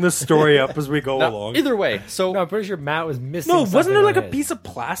making the story up as we go No, along. either way. So No, I'm pretty sure Matt was missing. No, wasn't something there like on a his. piece of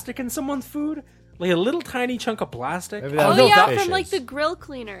plastic in someone's food? Like a little tiny chunk of plastic? Maybe that oh was yeah, fishes. from like the grill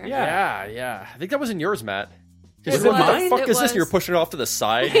cleaner. yeah. I think that was in yours, Matt. It What the was. fuck It is this? was. You're pushing it off to the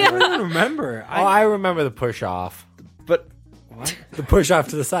side. I don't remember. Oh, I remember the push off. But The push off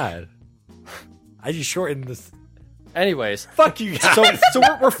to the side. I just shortened this. anyways, Fuck you guys. so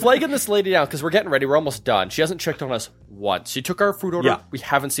we're flagging this lady down because we're getting ready. We're almost done. She hasn't checked on us once. She took our food order. Yeah. We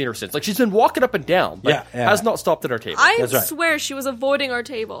haven't seen her since. Like she's been walking up and down, but Yeah. has not stopped at our table. I That's right. swear she was avoiding our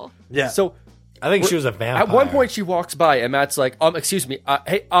table. Yeah. so I think she was a vampire. at one point she walks by and Matt's like, excuse me,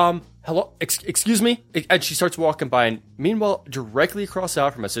 hey, hello, excuse me, and she starts walking by. And meanwhile, directly across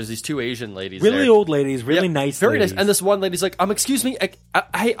out from us, there's these two Asian ladies. really there. old ladies, really Yeah, nice very ladies. nice. And this one lady's like, excuse me,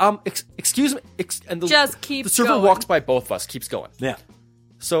 hey, excuse me, and the Just keep the server going. walks by both of us, keeps going. Yeah.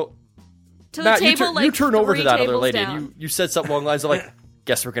 So To Matt, the table, you like turn over to three that other tables lady down. and you said something along the lines of like,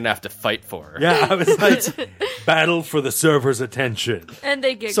 guess we're gonna have to fight for her. Yeah, I was like, battle for the server's attention. And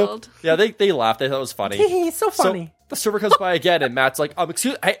they So giggled. yeah, they laughed. They thought it was funny. It's so funny. So the server comes by again, and Matt's like,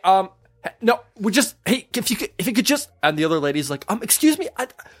 excuse, hey, no, we just, hey, if you could just, and the other lady's like, excuse me.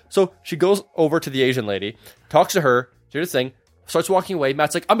 So she goes over to the Asian lady, talks to her, does this thing, starts walking away.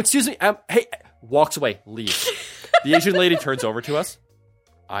 Matt's like, excuse me, hey, walks away, leaves. The Asian lady turns over to us.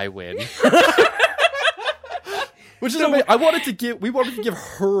 I win. Which is amazing. We wanted to give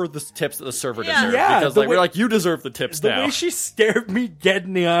her the tips that the server deserved. Yeah, because the we're way- like, you deserve the tips The now. way she stared me dead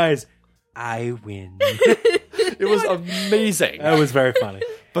in the eyes, I win. It was amazing. That was very funny.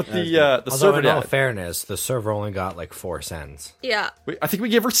 But the Although server in all did. fairness, the server only got like 4 cents. Yeah. I think we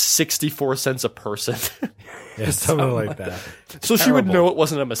gave her 64 cents a person. Yeah, something like that. So she would know it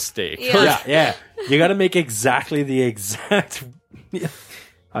wasn't a mistake. Yeah. Yeah. You got to make exactly the exact.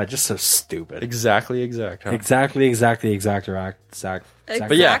 Just so stupid. Exactly. Huh? Exact. But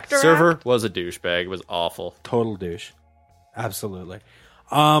yeah, Exact-oract. server was a douchebag. It was awful. Total douche. Absolutely.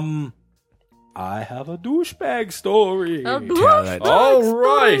 I have a douchebag story. Oh, Tell it. All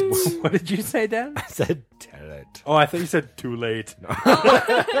right. What did you say, Dan? I said, tell it. Oh, I thought you said too late.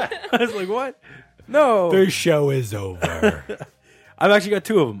 I was like, what? No. The show is over. I've actually got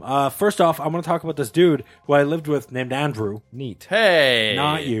 2 of them. First off, I want to talk about this dude who I lived with named Andrew. Neat. Hey.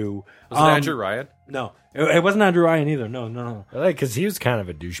 Not you. Was it Andrew Ryan? No. It wasn't Andrew Ryan either. No. I like, because he was kind of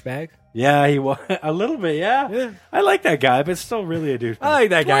a douchebag. Yeah, he was. A little bit, yeah. I like that guy, but still really a douche. I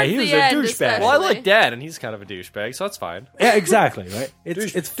like that guy. Towards He was the a end, douchebag. especially. Well, I like Dan, and he's kind of a douchebag, so that's fine. Yeah, exactly, right?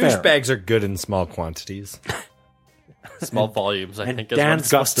 It's fair. Douchebags are good in small quantities. Small volumes, I And think. Is what Dan's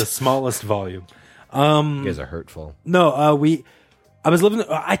it's got supposed the to- smallest volume. You guys are hurtful. No, I was living.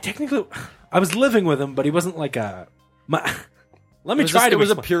 I was living with him, but he wasn't like a. Let me was try just- to. it was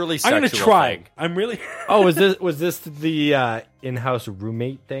a explain. purely I'm gonna sexual try. thing. I'm really Oh, was this the in-house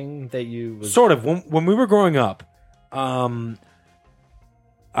roommate thing that you was sort of when we were growing up.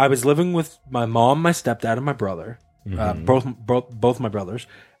 I was living with my mom, my stepdad, and my brother. Both my brothers,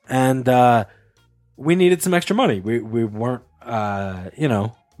 and we needed some extra money. We weren't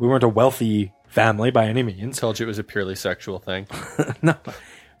we weren't a wealthy family by any means. Told you it was a purely sexual thing. No.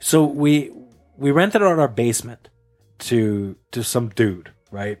 So we rented out our basement to some dude,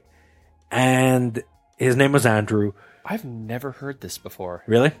 right? And his name was Andrew. I've never heard this before.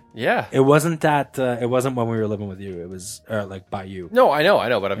 Really? Yeah. It wasn't that. It wasn't when we were living with you. It was like by you. No, I know,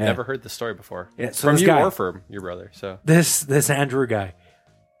 but I've never heard this story before. Yeah, so from this you guy- or from your brother. So This Andrew guy.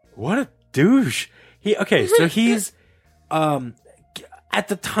 What a douche. So he's at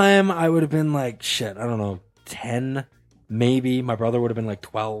the time I would have been like shit. I don't know, 10 maybe. My brother would have been like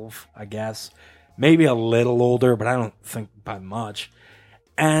 12, I guess. Maybe a little older, but I don't think by much.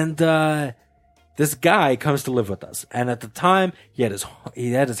 And this guy comes to live with us, and at the time he had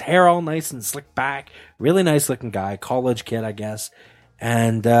his hair all nice and slicked back, really nice looking guy, college kid, I guess.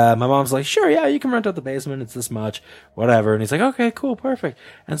 And my mom's like, sure, yeah, you can rent out the basement. It's this much, whatever. And he's like, okay, cool, perfect.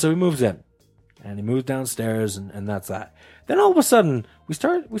 And so he moves in, and he moves downstairs, and that's that. Then all of a sudden we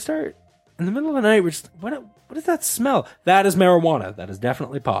start in the middle of the night. We're just what is that smell? That is marijuana. That is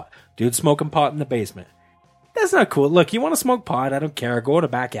definitely pot. Dude smoking pot in the basement. That's not cool. Look, you want to smoke pot? I don't care. Go in a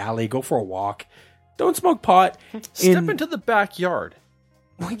back alley. Go for a walk. Don't smoke pot. step into the backyard.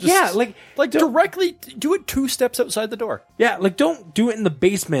 Yeah, like directly do it 2 steps outside the door. yeah, like don't do it in the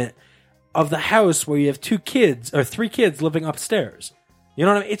basement of the house where you have 2 kids or 3 kids living upstairs. You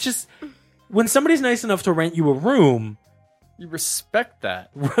know what I mean? It's just when somebody's nice enough to rent you a room, You respect that.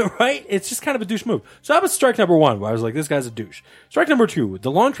 right? It's just kind of a douche move. So that was strike number 1, where I was like, this guy's a douche. Strike number 2,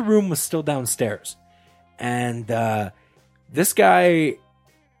 the laundry room was still downstairs. And this guy,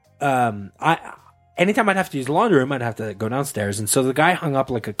 anytime I'd have to use the laundry room, I'd have to go downstairs. And so the guy hung up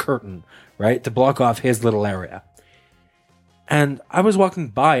like a curtain, right, to block off his little area. And I was walking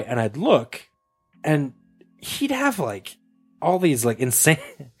by and I'd look, and he'd have like all these like insane.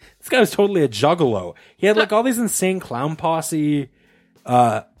 This guy was totally a juggalo. He had like all these insane clown posse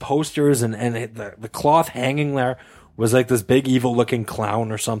posters, and the cloth hanging there was like this big evil looking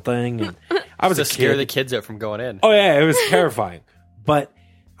clown or something. And I was To a scare kid. the kids out from going in. Oh yeah, it was terrifying. But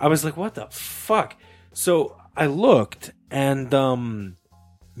I was like, what the fuck? So I looked, and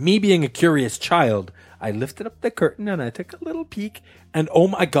me being a curious child, I lifted up the curtain and I took a little peek, and oh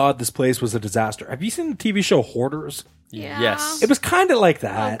my god, this place was a disaster. Have you seen the TV show Hoarders? Yeah. Yes. It was kind of like Oh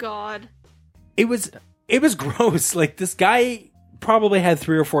that. God. It was gross. Like this guy probably had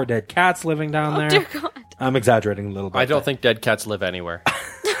 3 or 4 dead cats living down Oh there. dear God. I'm exaggerating a little bit. I don't think dead cats live anywhere.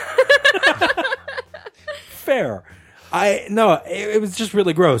 Fair. It was just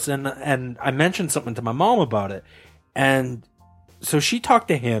really gross, and I mentioned something to my mom about it, and so she talked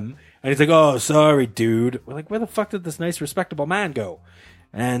to him, and he's like, "Oh, sorry, dude." We're like, "Where the fuck did this nice, respectable man go?"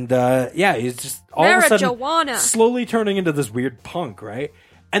 And yeah, he's just all of a sudden Marijuana. slowly turning into this weird punk, right?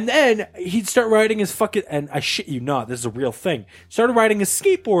 And then he'd start riding his fucking, and I shit you not, this is a real thing, started riding his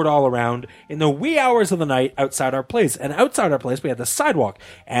skateboard all around in the wee hours of the night outside our place. And outside our place, we had the sidewalk.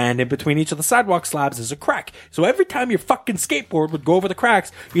 And in between each of the sidewalk slabs is a crack. So every time your fucking skateboard would go over the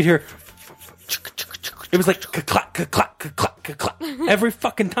cracks, you'd hear, it was like ka-clack, ka-clack, ka-clack, ka-clack, every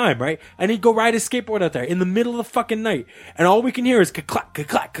fucking time, right? And he'd go ride his skateboard out there in the middle of the fucking night. And all we can hear is ka-clack,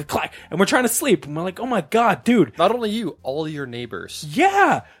 ka-clack, ka-clack. And we're trying to sleep. And we're like, oh my God, dude. Not only you, all your neighbors.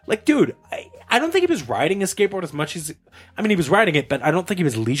 Yeah. Like, dude, I don't think he was riding his skateboard as much as, I mean, he was riding it, but I don't think he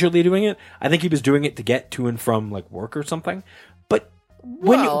was leisurely doing it. I think he was doing it to get to and from, like, work or something. But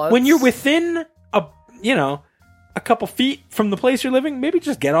when you're within a couple feet from the place you're living, maybe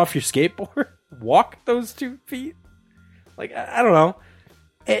just get off your skateboard, walk those 2 feet. Like, I don't know.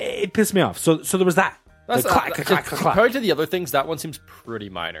 It pissed me off. So there was that. That's Like, clack, clack, clack, clack. Compared to the other things, that one seems pretty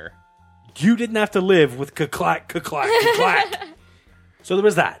minor. You didn't have to live with ka-clack, ka-clack, ka-clack. So there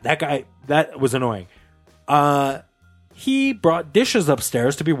was that. That guy, that was annoying. He brought dishes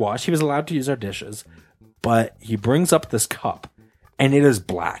upstairs to be washed. He was allowed to use our dishes. But he brings up this cup, and it is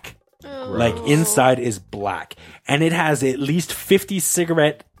black. Like, inside is black. And it has at least 50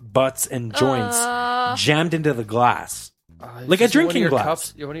 cigarette butts and joints jammed into the glass. Like a drinking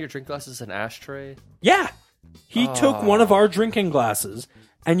glass. One of your drink glasses an ashtray? Yeah. He took one of our drinking glasses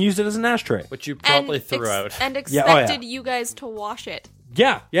and used it as an ashtray. Which you probably threw out. And Yeah, oh, yeah. expected you guys to wash it.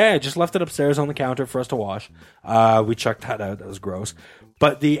 Yeah, just left it upstairs on the counter for us to wash. We checked that out. That was gross.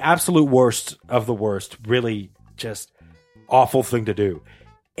 But the absolute worst of the worst, really just awful thing to do.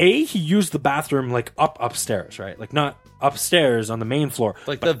 He used the bathroom like upstairs, right? Like not upstairs on the main floor.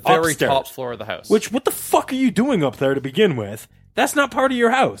 Like but the very upstairs. top floor of the house. Which, what the fuck are you doing up there to begin with? That's not part of your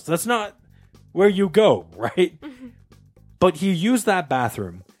house. That's not where you go, right? But he used that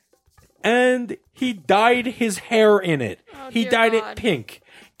bathroom. And he dyed his hair in it. He dear dyed God. it pink.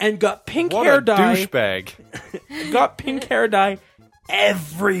 And got pink what hair a dye. douchebag. Got pink hair dye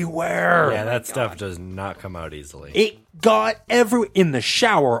everywhere. Yeah, that stuff does not come out easily. It got in the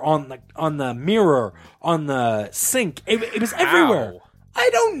shower, on the mirror, on the sink. It was everywhere. I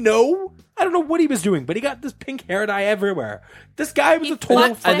don't know what he was doing, but he got this pink hair dye everywhere. This guy was a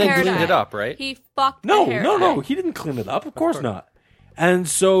total fucked the And then hair cleaned dye. it up, right? He fucked No, the hair no, dye. no. He didn't clean it up. Of course not. And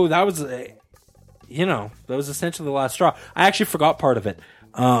so that was, that was essentially the last straw. I actually forgot part of it.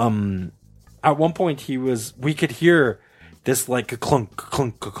 At one point, we could hear this like a clunk,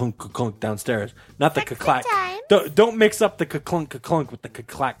 clunk, clunk, clunk downstairs. Not the clack. Don't mix up the clunk, clunk with the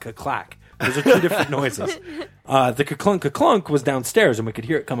clack, clack. Those are two different noises. The clunk, clunk was downstairs, and we could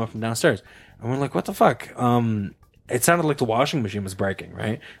hear it come up from downstairs. And we're like, what the fuck? It sounded like the washing machine was breaking,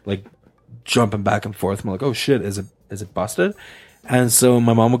 right? Like jumping back and forth. I'm like, oh shit, is it busted? And so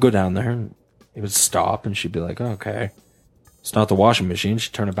my mom would go down there, and it would stop, and she'd be like, oh, okay, it's not the washing machine.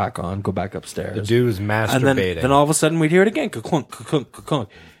 She'd turn it back on, go back upstairs. The dude was And masturbating. then all of a sudden we'd hear it again. Ka-clunk, ka-clunk, ka-clunk.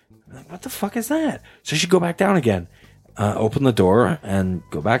 I'm like, what the fuck is that? So she'd go back down again, open the door and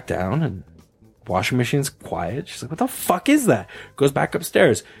go back down, and washing machine's quiet. She's like, what the fuck is that? Goes back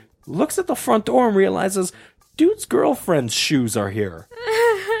upstairs, looks at the front door and realizes dude's girlfriend's shoes are here.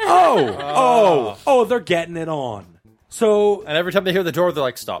 Oh, they're getting it on. So And every time they hear the door, they're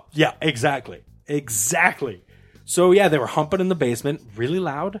like, stop. yeah, exactly. So yeah, they were humping in the basement, really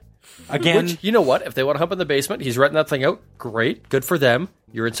loud. Again, Which, you know what? If they want to hump in the basement, he's renting that thing out. Great. Good for them.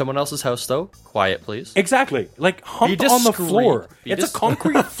 You're in someone else's house, though. Quiet, please. exactly, like hump Be on the discreet. floor. Be It's a dis-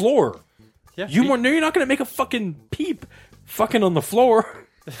 concrete floor. Yeah, You're not going to make a fucking peep fucking on the floor.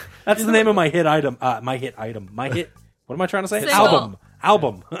 That's the name of my hit item. My hit. What am I trying to say? Single.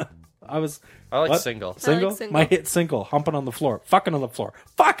 Album. I like what? single. Single? single. My hit single. Humping on the floor. Fucking on the floor.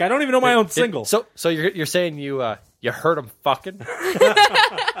 Fuck, I don't even know my own single. So you're saying you heard him fucking?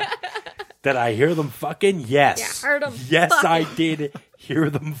 Did I hear them fucking? Yes. Yeah, heard 'em Yes, fucking. I did hear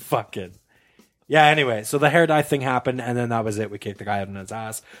them fucking. Yeah, anyway, so the hair dye thing happened, and then that was it. We kicked the guy out in his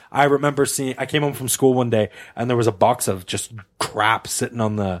ass. I remember I came home from school one day, and there was a box of just crap sitting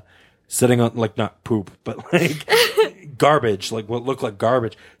on, like, not poop, but like garbage, like what looked like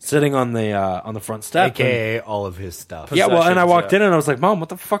garbage, sitting on the front step. AKA all of his stuff. Yeah, well, and I Possessions, walked yeah. in and I was like, Mom, what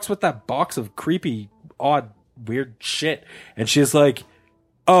the fuck's with that box of creepy, odd, weird shit? And she's like,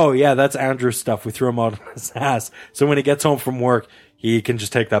 oh, yeah, that's Andrew's stuff. We threw him out of his ass. So when he gets home from work, he can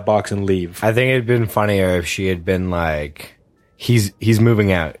just take that box and leave. I think it'd been funnier if she had been like, he's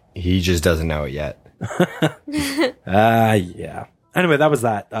moving out. He just doesn't know it yet. Yeah. Anyway, that was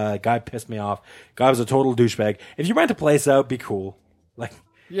that. Guy pissed me off. Guy was a total douchebag. If you rent a place out, be cool. Like,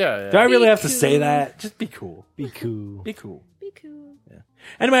 Yeah. do I really Be have to say cool. that? Just be cool. Be cool. Be cool. Be cool.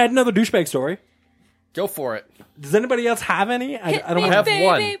 Anyway, I had another douchebag story. Go for it. Does anybody else have any? I don't have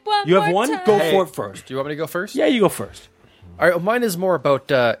one. You have one? Go for it first. Do you want me to go first? Yeah, you go first. All right. Well, mine is more about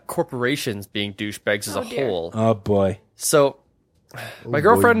corporations being douchebags as a dear. whole. Oh, boy. So, my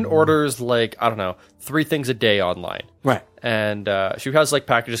girlfriend orders like, I don't know, 3 things a day online. Right. And she has like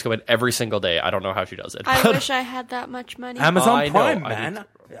packages come in every single day. I don't know how she does it. I wish I had that much money. Amazon I know, Prime, I man. mean,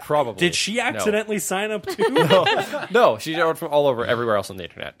 probably. Did she No. accidentally sign up too? No, she ordered from all over, everywhere else on the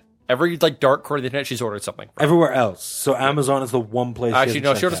internet. Every like dark corner of the internet, she's ordered something. Everywhere else. So Amazon is the one place. Actually,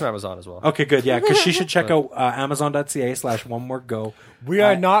 no, she orders checked from out. Amazon as well. Okay, good. Yeah, because she should check out amazon.ca/onewordgo. We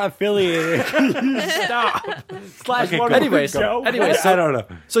are not affiliated. Stop. Okay, go. Anyways, Go. anyways, I don't know.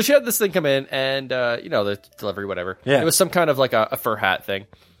 So she had this thing come in, and the delivery, whatever. Yeah. It was some kind of like a fur hat thing.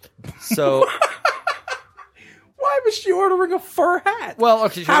 So, Why was she ordering a fur hat? well,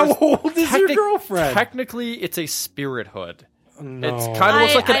 okay. How old is your girlfriend? Technically, it's a spirit hood. No. It's kind of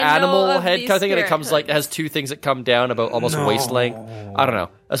looks like an I know animal of head these kind of thing, and it spirit comes like it has 2 things that come down about almost waist length. I don't know.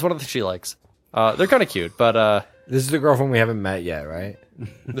 That's one of the things she likes. They're kind of cute, but This is the girlfriend we haven't met yet, right?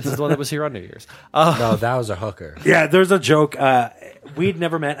 this is the one that was here on New Year's. No, that was a hooker. Yeah, there's a joke. We'd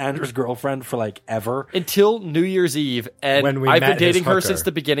never met Andrew's girlfriend for like ever. Until New Year's Eve, and When we I've been met his dating her hooker. since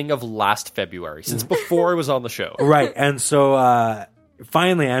the beginning of last February, since before I was on the show. Right. And so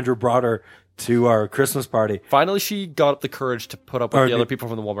finally Andrew brought her to our Christmas party. Finally, she got up the courage to put up with Or the New- other people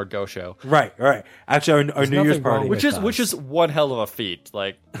from the Walmart Go show, Right. Actually, our New Year's nothing wrong party. with which is one hell of a feat.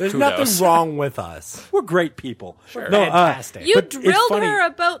 Like, There's kudos. nothing wrong with us. We're great people. Sure. No, Fantastic. You but it's drilled funny. her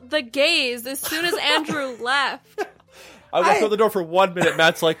about the gays as soon as Andrew left. I walked out the door for 1 minute.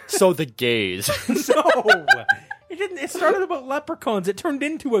 Matt's like, "So the gays." No. It didn't. It started about leprechauns. It turned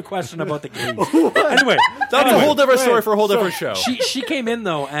into a question about the gays. Anyway, That's a whole different story for a whole different show. She came in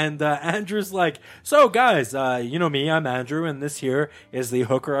though, and Andrew's like, "So guys, you know me, I'm Andrew, and this here is the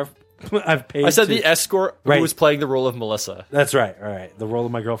hooker I've paid." I said to-" the escort Right. who was playing the role of Melissa. That's right. All right, the role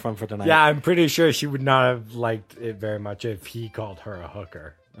of my girlfriend for tonight. Yeah, I'm pretty sure she would not have liked it very much if he called her a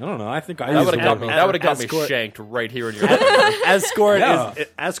hooker. I don't know. I think I That used would the have got word me. hooker. That would have got me Escort. shanked right here in your. Escort Yeah.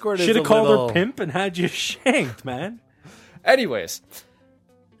 escort Should is have a called little... her pimp and had you shanked, man. Anyways,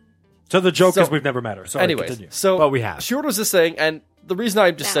 So the joke So- is we've never met her. Sorry, continue. so But we have. She orders this thing, and the reason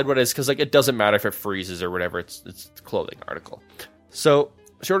I just Yeah. said what it is because like it doesn't matter if it freezes or whatever. It's a clothing article. So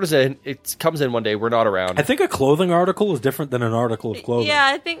she orders it. It comes in one day. We're not around. I think a clothing article is different than an article of clothing. Yeah,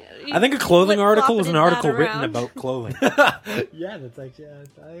 I think a clothing article is an flip-flopping article that written around. about clothing. Yeah, that's actually...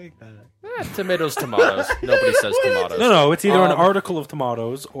 I like that. Tomatoes. Nobody says tomatoes. No, it's either an article of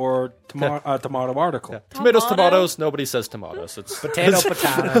tomatoes or tomato article. Tomatoes. Nobody says tomatoes. It's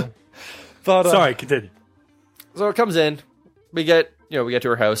Potato. but, Sorry, continue. So it comes in. We get to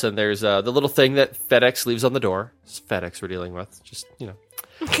her house, and there's the little thing that FedEx leaves on the door. It's FedEx we're dealing with. Just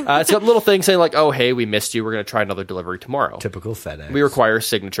it's got a little thing saying like, "Oh, hey, we missed you. We're going to try another delivery tomorrow. Typical FedEx. We require a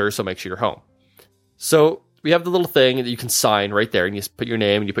signature, so make sure you're home." So we have the little thing that you can sign right there, and you just put your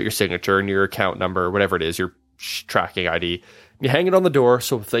name, and you put your signature and your account number, whatever it is, your tracking ID. You hang it on the door,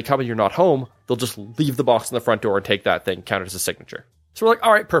 so if they come and you're not home, they'll just leave the box on the front door and take that thing, count it as a signature. So we're like,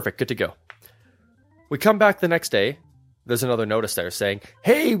 all right, perfect, good to go. We come back the next day. There's another notice there saying,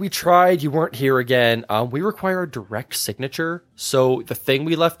 "Hey, we tried. You weren't here again. We require a direct signature. So the thing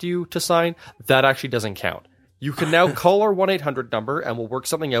we left you to sign, that actually doesn't count. You can now call our 1-800 number and we'll work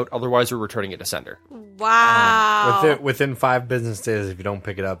something out. Otherwise, we're returning it to sender." Wow. Within 5 business days, if you don't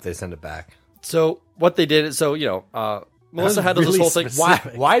pick it up, they send it back. So what they did is, Melissa handles this whole thing.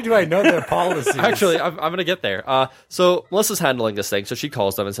 Why do I know their policies? Actually, I'm going to get there. So Melissa's handling this thing. So she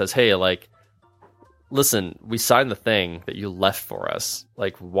calls them and says, "Hey, like, listen, we signed the thing that you left for us.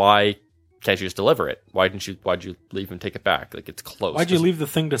 Like, why can't you just deliver it? Why'd you leave and take it back? Like, it's closed." Why'd you leave the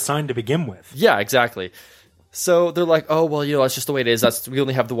thing to sign to begin with? Yeah, exactly. So they're like, "Oh, well, that's just the way it is. We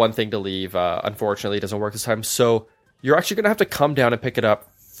only have the one thing to leave. Unfortunately, it doesn't work this time. So you're actually going to have to come down and pick it up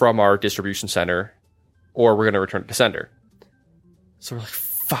from our distribution center, or we're going to return it to sender." So we're like,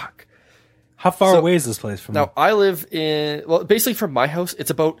 fuck. How far So- away is this place from Now, I live basically from my house, it's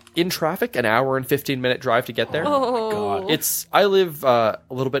about, in traffic, an hour and 15-minute drive to get there. Oh, I live a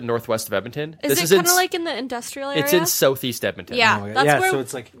little bit northwest of Edmonton. is it kind of like in the industrial area? It's in southeast Edmonton. Yeah, Oh, that's yeah, where so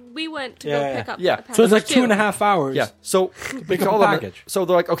it's like- we went to Yeah, go pick up. yeah. the So it's like package, too. 2.5 hours. Yeah. So we up a call them. package. So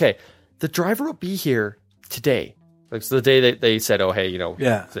they're like, okay, the driver will be here today. Like, so the day they said, oh, hey,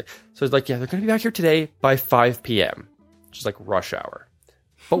 Yeah. So it's like, yeah, they're going to be back here today by 5 p.m., which is like rush hour.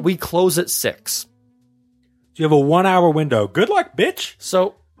 But we close at 6. you have a 1 hour window. Good luck, bitch.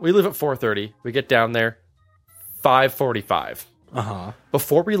 So we leave at 4:30. We get down there 5:45.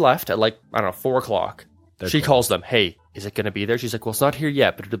 Before we left at 4 o'clock, she calls them. Hey, is it going to be there? She's like, well, it's not here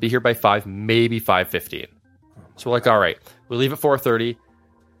yet, but it'll be here by 5, maybe 5:15. So we're like, all right. We leave at 4:30.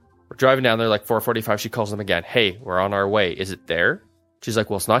 We're driving down there 4:45. She calls them again. Hey, we're on our way. Is it there? She's like,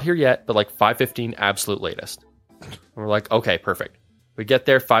 well, it's not here yet, but 5:15, absolute latest. And we're like, okay, perfect. We get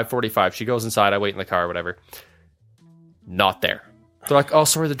there 5:45. She goes inside. I wait in the car, whatever. Not there. They're like, oh,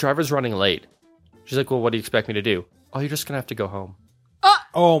 sorry, the driver's running late. She's like, well, what do you expect me to do? Oh, you're just going to have to go home.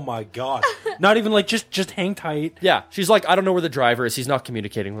 Oh my god. Not even just hang tight. Yeah. She's like, I don't know where the driver is. He's not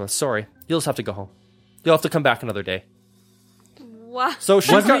communicating with us. Sorry. You'll just have to go home. You'll have to come back another day. Wow. So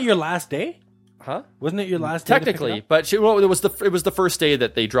she Wasn't it your last day? Huh? Wasn't it your last day? Technically, but it was the first day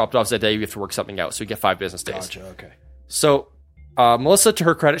that they dropped off. That day you have to work something out, so you get 5 business days. Gotcha, okay. So Melissa, to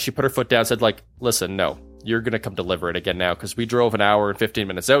her credit, she put her foot down, said listen, no, you're gonna come deliver it again now because we drove an hour and 15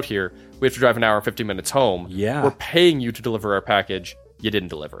 minutes out here. We have to drive an hour and 15 minutes home. Yeah. We're paying you to deliver our package. You didn't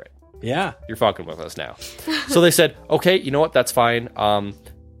deliver it. Yeah. You're fucking with us now. So they said, okay, you know what? That's fine.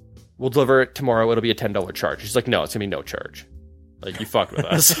 We'll deliver it tomorrow. It'll be a $10 charge. She's like, no, it's gonna be no charge. You fucked with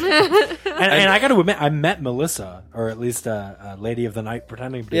us. And I got to admit, I met Melissa, or at least a lady of the night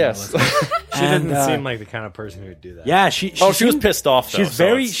pretending to be Yes. Melissa. She didn't seem like the kind of person who would do that. Yeah, she She was seemed- pissed off, though. She's so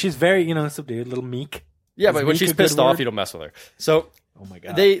very, it's- subdued, a little meek. Yeah, Is but when meek she's a good pissed off, word? you don't mess with her. So Oh my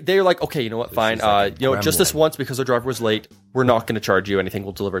god. they're like, okay, you know what? Fine. she's like a Just this gremlin. once because the driver was late. We're not going to charge you anything.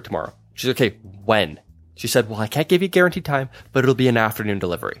 We'll deliver it tomorrow. She's like, okay, when? She said, well, I can't give you guaranteed time, but it'll be an afternoon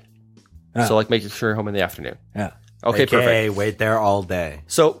delivery. Ah. So make sure you're home in the afternoon. Yeah. Okay, perfect. Okay, wait there all day.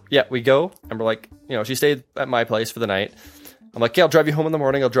 So yeah, we go and we're like, she stayed at my place for the night. I'm like, yeah, I'll drive you home in the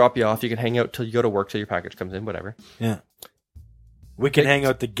morning. I'll drop you off. You can hang out till you go to work till your package comes in, whatever. Yeah. We can hang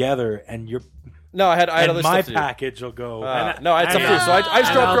out together, and No, I had and other my stuff to do. package will go. No, I had stuff to do. So I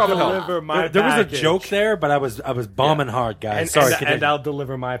just dropped her off at home. Deliver my there was a package. joke there, but I was bombing hard, guys. And, Sorry, and, continue. and I'll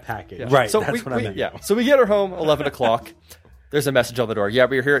deliver my package. Right, So that's what I meant. Yeah. So we get her home 11 o'clock. There's a message on the door. Yeah,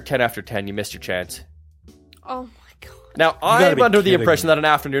 but you're here at 10 after 10. You missed your chance. Oh my god. Now, gotta I'm be under the kidding impression me. that an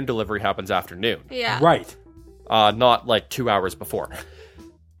afternoon delivery happens afternoon, Yeah. Right. not 2 hours before.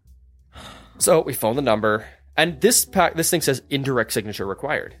 So we phone the number, and this thing says indirect signature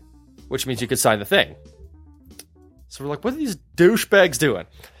required, which means you could sign the thing. So we're like, what are these douchebags doing?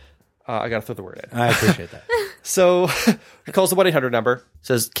 I gotta throw the word in. I appreciate that. So he calls the 1-800 number,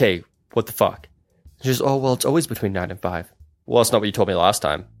 says, okay, what the fuck? She says, oh, well, it's always between 9 and 5. Well, that's not what you told me last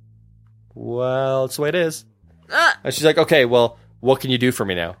time. Well, it's the way it is. And she's like, okay, well, what can you do for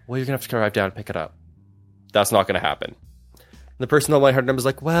me now? Well, you're going to have to drive down and pick it up. That's not going to happen. And the person on the 1-800 number is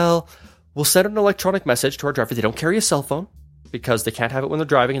like, well, we'll send an electronic message to our driver. They don't carry a cell phone because they can't have it when they're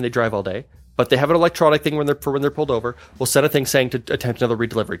driving and they drive all day. But they have an electronic thing when they're pulled over. We'll send a thing saying to attempt another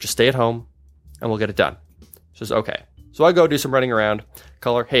redelivery. Just stay at home and we'll get it done. She says, okay. So I go do some running around,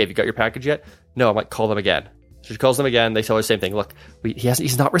 call her, hey, have you got your package yet? No, I'm like, call them again. So she calls them again. They tell her the same thing. Look,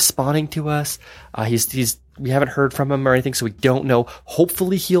 he's not responding to us. We haven't heard from him or anything, so we don't know.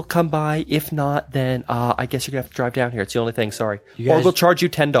 Hopefully he'll come by. If not, then I guess you're gonna have to drive down here. It's the only thing. Sorry. Or we'll charge you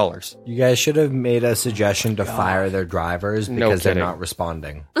 $10. You guys should have made a suggestion to fire their drivers because they're kidding. not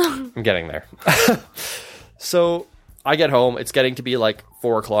responding. I'm getting there. So I get home. It's getting to be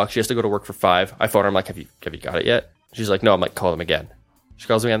 4 o'clock. She has to go to work for 5. I phone her. I'm like, have you got it yet? She's like, no. I'm like, call them again. She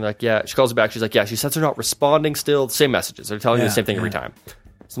calls me again. They're like, yeah. She calls me back. She's like, yeah. She says they're not responding still. Same messages. They're telling me the same thing every time.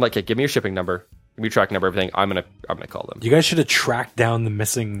 So I'm like, okay, give me your shipping number. Give me your tracking number, everything. I'm gonna call them. You guys should have tracked down the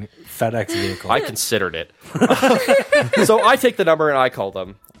missing FedEx vehicle. I considered it. So I take the number and I call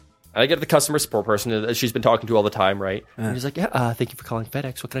them. And I get the customer support person that she's been talking to all the time, right? And he's like, yeah, thank you for calling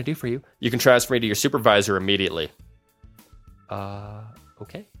FedEx. What can I do for you? You can transfer me to your supervisor immediately.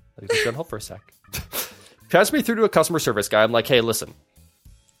 Okay. Let me put you on hold for a sec. Transfer me through to a customer service guy. I'm like, hey, listen.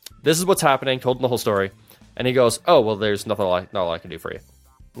 This is what's happening. Told him the whole story. And he goes, oh, well, there's not a lot I can do for you.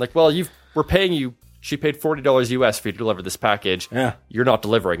 I'm like, well, we're paying you. She paid $40 US for you to deliver this package. Yeah. You're not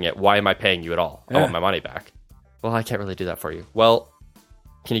delivering it. Why am I paying you at all? I want my money back. Well, I can't really do that for you. Well,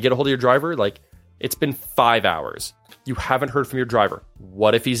 can you get a hold of your driver? It's been 5 hours. You haven't heard from your driver.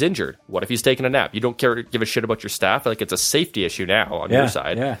 What if he's injured? What if he's taking a nap? You don't give a shit about your staff. It's a safety issue now on your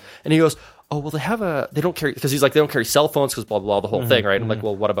side. Yeah. And he goes, oh, well, they don't carry, because he's like, they don't carry cell phones because blah, blah, blah, the whole thing, right? I'm like,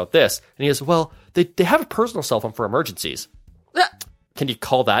 well, what about this? And he goes, well, they have a personal cell phone for emergencies. Can you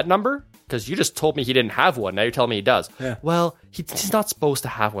call that number? Because you just told me he didn't have one. Now you're telling me he does. Yeah. Well, he's not supposed to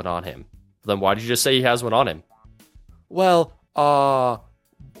have one on him. Then why did you just say he has one on him? Well,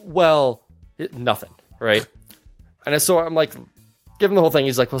 nothing, right? And so I'm like, give him the whole thing.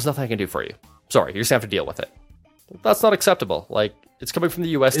 He's like, well, there's nothing I can do for you. Sorry, you're just going to have to deal with it. That's not acceptable. Like, it's coming from the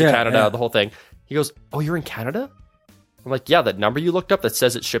US to Yeah, Canada, yeah. the whole thing. He goes, oh, you're in Canada? I'm like, yeah, that number you looked up that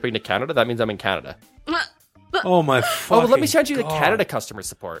says it's shipping to Canada, that means I'm in Canada. Oh my Oh, fucking well, let me send you to God. Canada customer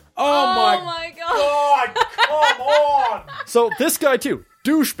support. Oh my my god. God, come on. So this guy too,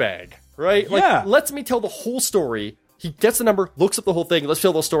 douchebag, right? Like, Yeah. lets me tell the whole story. He gets the number, looks up the whole thing, let's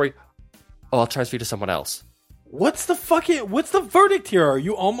tell the whole story. Oh, I'll transfer you to someone else. What's the verdict here? Are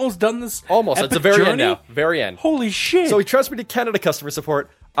you almost done this? Almost. It's the epic very journey? end now. Very end. Holy shit. So he transferred me to Canada customer support.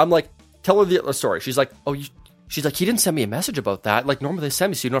 I'm like, tell her the story. She's like, she's like, he didn't send me a message about that. Like, normally they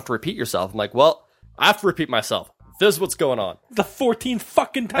send me so you don't have to repeat yourself. I'm like, well, I have to repeat myself. This is what's going on. the 14th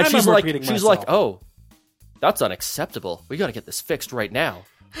fucking time And she's I'm like, repeating she's myself. like, oh, that's unacceptable. We got to get this fixed right now.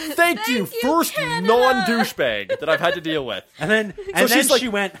 Thank you, you, first Canada. non-douchebag that I've had to deal with. And then she's like- she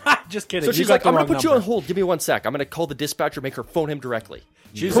went, ha, just kidding. So you she's got like, the I'm going to wrong put you on number." hold. Give me 1 sec. I'm going to call the dispatcher, make her phone him directly.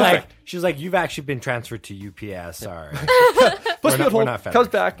 She's Perfect. like, you've actually been transferred to UPS. Sorry. Puts me on we're hold, not FedEx. comes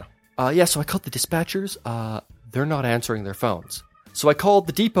back. Yeah, so I called the dispatchers. They're not answering their phones. So I called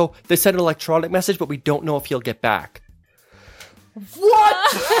the depot. They sent an electronic message, but we don't know if he'll get back.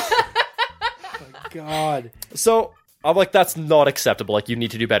 What? God. So I'm like, that's not acceptable. Like, you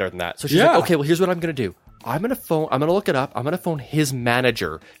need to do better than that. So she's Yeah. like, okay, well, here's what I'm going to do. I'm going to look it up. I'm going to phone his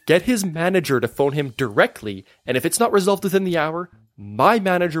manager. Get his manager to phone him directly. And if it's not resolved within the hour, my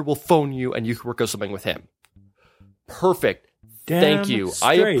manager will phone you and you can work out something with him. Perfect. Damn Thank you.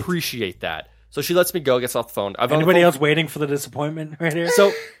 I straight. appreciate that. So she lets me go, gets off the phone. I've Anybody else waiting for the disappointment right here?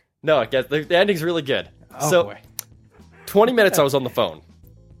 So, no, I guess the ending's really good. Oh, so, boy. 20 minutes I was on the phone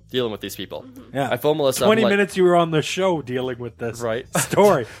dealing with these people. Yeah. I phone Melissa. 20 I'm like, minutes you were on the show dealing with this Right.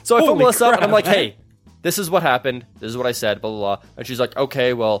 story. So I phone Holy Melissa up and crap, I'm like, man. hey, this is what happened. This is what I said, blah, blah, blah. And she's like,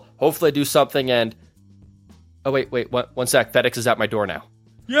 okay, well, hopefully I do something and... Oh, wait, one sec. FedEx is at my door now.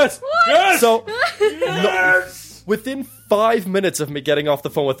 Yes! Yes! So, yes! within 5 minutes of me getting off the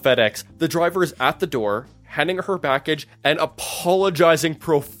phone with FedEx, the driver is at the door, handing her package, and apologizing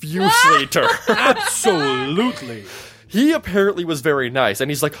profusely to her. Absolutely. He apparently was very nice, and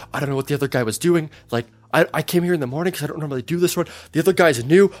he's like, I don't know what the other guy was doing. Like, I came here in the morning because I don't normally do this one. The other guy's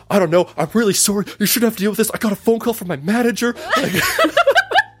new. I don't know. I'm really sorry. You shouldn't have to deal with this. I got a phone call from my manager. Like,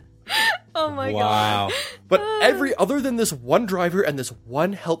 Oh my god. Wow. but other than this one driver and this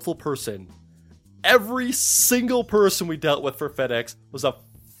one helpful person, every single person we dealt with for FedEx was a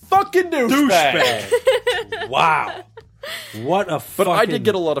fucking douchebag. Douchebag. Wow. What a But fucking... I did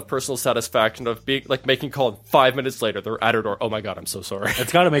get a lot of personal satisfaction of being like making a call, and 5 minutes later they're at her door. Oh my god, I'm so sorry.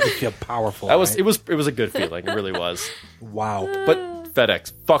 It's got to make you feel powerful. That was right? it was a good feeling. It really was. Wow. But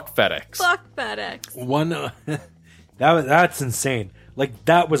FedEx, fuck FedEx. Fuck FedEx. One... that's insane. Like,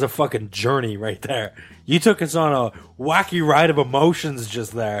 that was a fucking journey right there. You took us on a wacky ride of emotions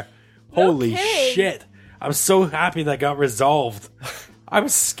just there. Holy Okay. shit. I'm so happy that got resolved. I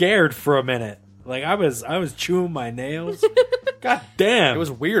was scared for a minute. Like, I was chewing my nails. God damn. It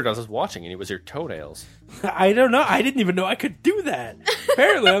was weird. I was just watching and it was your toenails. I don't know. I didn't even know I could do that.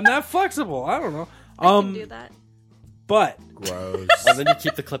 Apparently, I'm that flexible. I don't know. I can do that. But Gross. And then you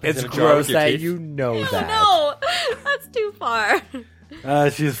keep the clippings It's in a jar gross with your that teeth. you know that. No, that's too far.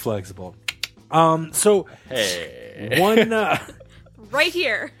 she's flexible. So Hey. one Right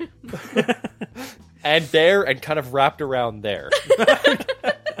here. And there and kind of wrapped around there.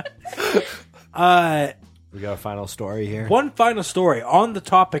 We got a final story here. one final story on the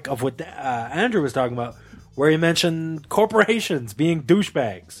topic of what Andrew was talking about, where he mentioned corporations being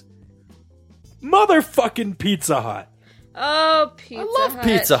douchebags. Motherfucking Pizza Hut. Oh, Pizza Love Hut.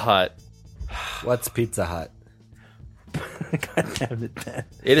 Pizza Hut. What's Pizza Hut? God damn it, man.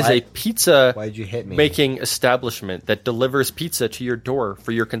 It is a pizza Why'd you hit me? making establishment that delivers pizza to your door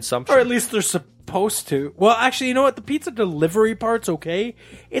for your consumption. Or at least they're supposed to. Well, actually, you know what? The pizza delivery part's okay.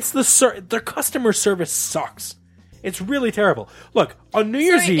 It's their customer service sucks. It's really terrible. Look, on New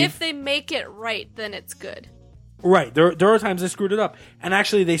Year's Sorry, Eve, if they make it right, then it's good. right? There are times they screwed it up, and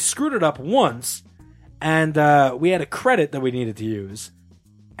actually, they screwed it up once, and we had a credit that we needed to use.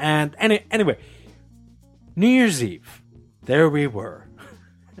 And anyway, New Year's Eve, there we were.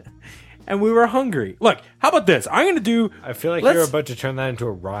 And we were hungry. Look, how about this? I'm going to do... I feel like let's- you're about to turn that into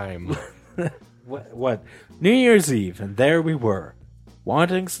a rhyme. What? New Year's Eve, and there we were,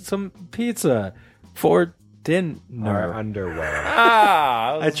 wanting some pizza for dinner. Our underwear.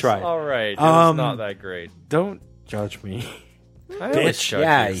 I tried. All right. It was not that great. Don't judge me. I always Bitch. judge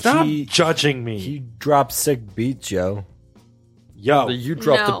Yeah, you. Stop he judging me. he drops sick beats, yo. Yo, You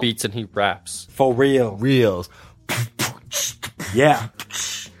drop the No. beats and he raps. for real. Reels. Yeah.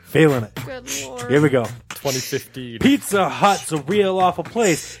 Feeling it. Good lord. Here we go. 2015. Pizza Hut's a real awful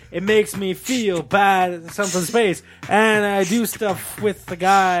place. It makes me feel bad at something space. And I do stuff with the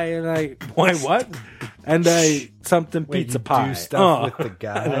guy and I... Wait, what? And I... Something pizza you pie. do stuff with the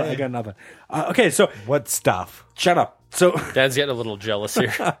guy? I got nothing. Okay, so... What stuff? Shut up. So... Dan's getting a little jealous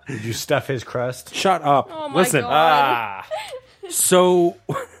here. Did you stuff his crust? Shut up. Oh my Listen. god. So...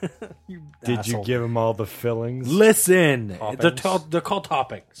 Did you give him all the fillings? Listen. They're Toppings? called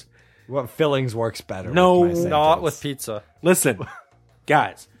toppings. What fillings works better? No, with my Not sentence? with pizza. Listen,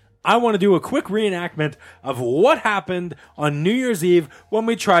 guys, I want to do a quick reenactment of what happened on New Year's Eve when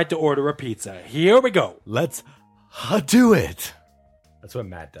we tried to order a pizza. Here we go. Let's do it. That's what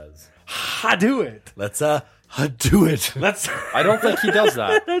Matt does. I do it. Let's do it. Let's. I don't think he does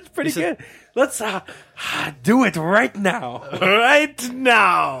that. That's pretty good. Let's do it right now. Right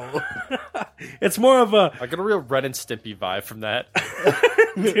now. It's more of a. I got a real Ren and Stimpy vibe from that.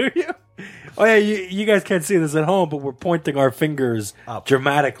 Do you? Oh yeah, you guys can't see this at home, but we're pointing our fingers Up.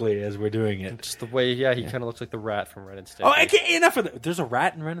 dramatically as we're doing it. Just the way, he kind of looks like the rat from Ren and Stimpy. Oh, I can't, enough of that. There's a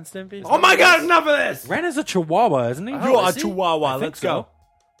rat in Ren and Stimpy. Oh my God! Enough of this. Ren is a Chihuahua, isn't he? You are Is he? Chihuahua. I think Let's go.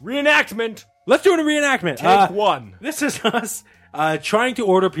 so. Reenactment. Let's do a reenactment. Take one. This is us trying to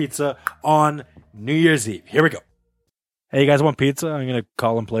order pizza on New Year's Eve. Here we go. Hey, you guys want pizza? I'm going to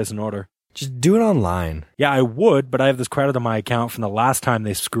call and place an order. Just do it online. Yeah, I would, but I have this credit on my account from the last time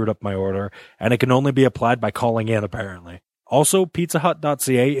they screwed up my order, and it can only be applied by calling in, apparently. Also,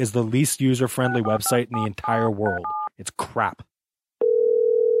 pizzahut.ca is the least user-friendly website in the entire world. It's crap.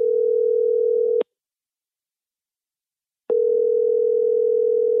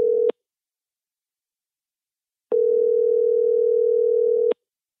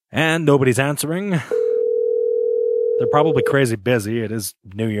 And nobody's answering. They're probably crazy busy. It is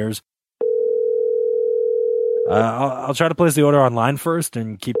New Year's. I'll try to place the order online first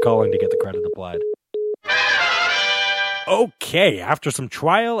and keep calling to get the credit applied. Okay, after some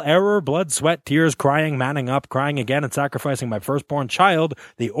trial, error, blood, sweat, tears, crying, manning up, crying again, and sacrificing my firstborn child,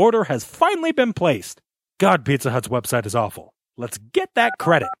 the order has finally been placed. God, Pizza Hut's website is awful. Let's get that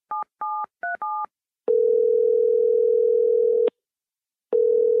credit.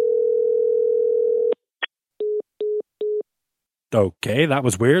 Okay, that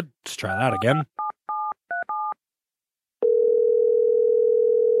was weird. Let's try that again.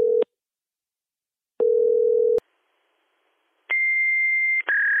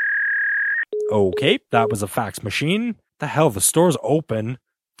 Okay, that was a fax machine. The hell, the store's open.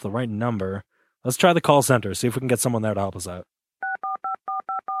 It's the right number. Let's try the call center, see if we can get someone there to help us out.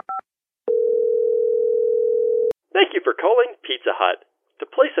 Thank you for calling Pizza Hut. To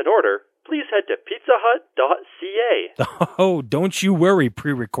place an order, please head to pizzahut.ca. Oh, don't you worry,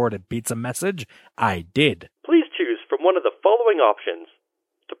 pre-recorded pizza message. I did. Please choose from one of the following options.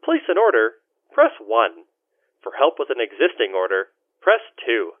 To place an order, press 1. For help with an existing order, press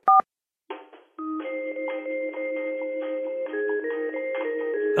 2.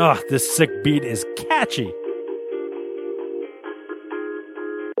 Ugh, this sick beat is catchy.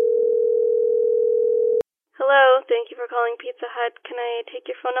 Hello, thank you for calling Pizza Hut. Can I take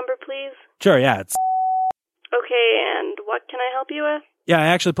your phone number, please? Sure, yeah, it's... Okay, and what can I help you with? Yeah, I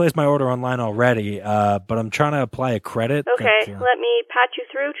actually placed my order online already, but I'm trying to apply a credit. Okay, that, let me patch you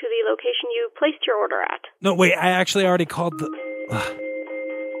through to the location you placed your order at. No, wait, I actually already called the... Ugh.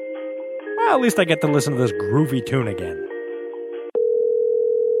 Well, at least I get to listen to this groovy tune again.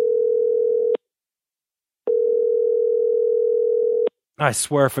 I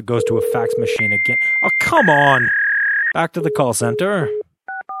swear if it goes to a fax machine again... Oh, come on! Back to the call center.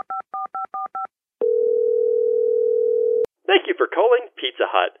 Thank you for calling Pizza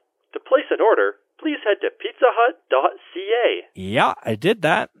Hut. To place an order, please head to pizzahut.ca. Yeah, I did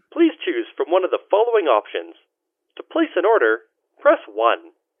that. Please choose from one of the following options. To place an order, press 1.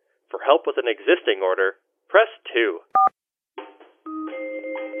 For help with an existing order, press 2.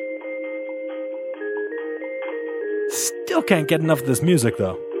 Still can't get enough of this music,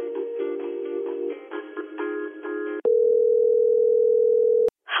 though.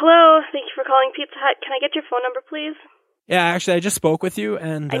 Hello, thank you for calling Pizza Hut. Can I get your phone number, please? Yeah, actually, I just spoke with you,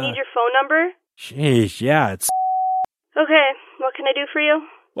 and... I need your phone number. Sheesh, yeah, it's... Okay, what can I do for you?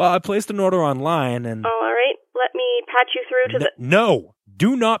 Well, I placed an order online, and... All right, let me patch you through to the... No!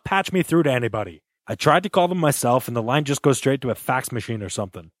 Do not patch me through to anybody. I tried to call them myself, and the line just goes straight to a fax machine or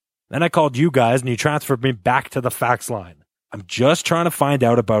something. Then I called you guys, and you transferred me back to the fax line. I'm just trying to find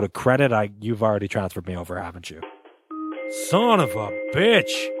out about a credit you've already transferred me over, haven't you? Son of a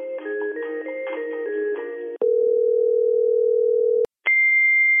bitch!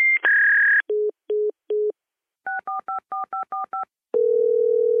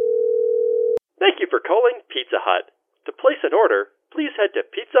 for calling Pizza Hut. To place an order, please head to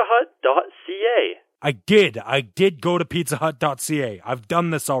pizzahut.ca. I did go to pizzahut.ca. I've done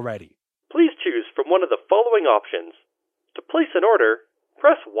this already. Please choose from one of the following options. To place an order,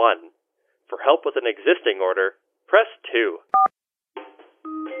 press 1. For help with an existing order, press 2.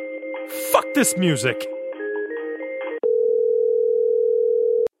 Fuck this music.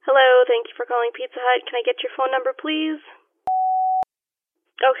 Hello, thank you for calling Pizza Hut. Can I get your phone number, please?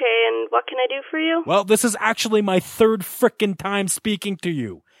 Okay, and what can I do for you? Well, this is actually my third frickin' time speaking to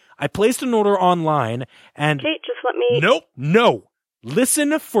you. I placed an order online and... Okay, just let me... No.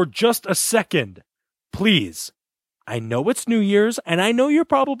 Listen for just a second. Please. I know it's New Year's, and I know you're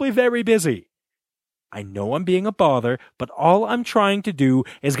probably very busy. I know I'm being a bother, but all I'm trying to do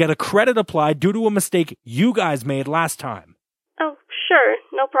is get a credit applied due to a mistake you guys made last time. Oh, sure,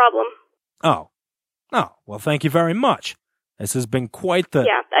 no problem. Oh, well, thank you very much. This has been quite the...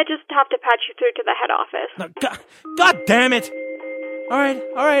 Yeah, I just have to patch you through to the head office. No, God damn it! All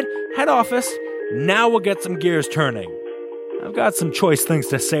right, head office. Now we'll get some gears turning. I've got some choice things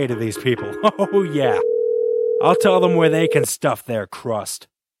to say to these people. Oh, yeah. I'll tell them where they can stuff their crust.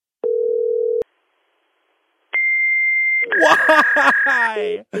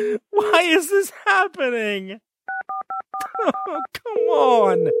 Why? Why is this happening? Oh, come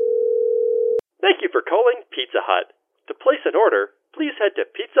on. Thank you for calling Pizza Hut. To place an order, please head to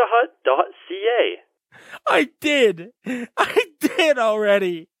pizzahut.ca. I did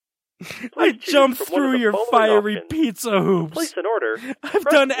already. I choose jumped from one of through the your following fiery options. pizza To hoops. place an order, I've press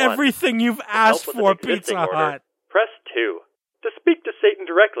done 1. everything you've For asked help with for, an existing Pizza order, Hut. press 2. To speak to Satan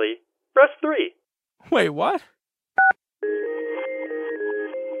directly, press 3. Wait, what?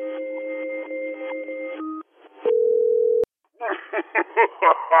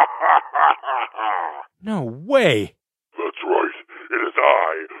 No way. That's right. It is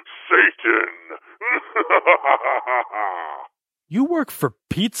I, Satan. You work for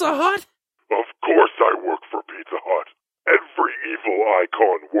Pizza Hut? Of course I work for Pizza Hut. Every evil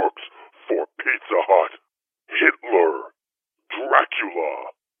icon works for Pizza Hut. Hitler, Dracula,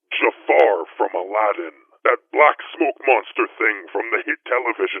 Jafar from Aladdin, that black smoke monster thing from the hit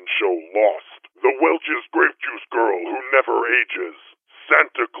television show Lost, the Welch's grape juice girl who never ages,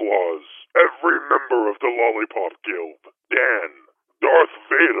 Santa Claus, every member of the Lollipop Guild, Dan, Darth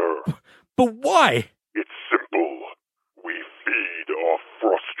Vader. But why? It's simple. We feed off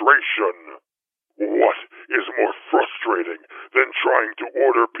frustration. What is more frustrating than trying to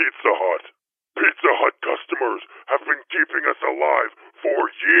order Pizza Hut? Pizza Hut customers have been keeping us alive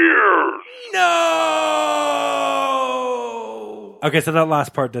for years. No! Okay, so that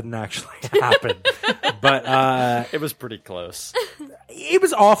last part didn't actually happen. But It was pretty close. it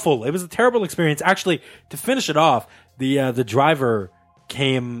was awful. It was a terrible experience. Actually, to finish it off, the driver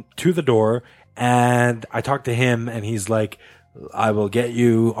came to the door and I talked to him and he's like, I will get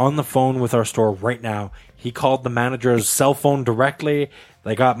you on the phone with our store right now. He called the manager's cell phone directly.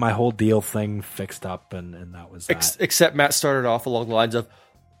 They got my whole deal thing fixed up and that was that. Except Matt started off along the lines of,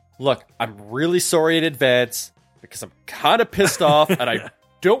 look, I'm really sorry in advance because I'm kind of pissed off and I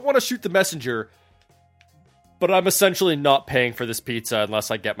don't want to shoot the messenger, but I'm essentially not paying for this pizza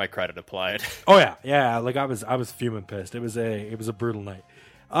unless I get my credit applied. Oh yeah. Like I was fuming pissed. It was a brutal night.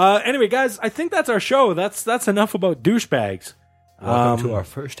 Anyway, guys, I think that's our show. That's enough about douchebags. Welcome to our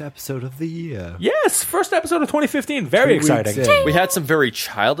first episode of the year. Yes, first episode of 2015. Very exciting. We had some very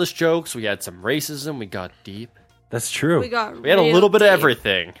childish jokes. We had some racism. We got deep. That's true. We had a little bit of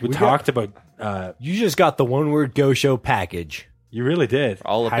everything. We talked about. You just got the One Word Go Show package. You really did.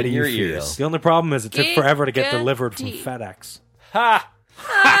 All up How in do you your feel? ears. The only problem is it took forever to get Get delivered from deep. FedEx. Ha!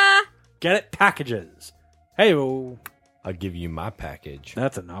 Get it? Packages. Hey, oh, I'll give you my package.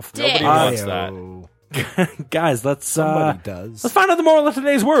 that's enough. Dick. Nobody wants that. Hi-yo. Guys, let's Somebody does. let's find out the moral of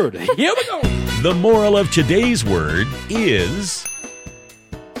today's word. Here we go. The moral of today's word is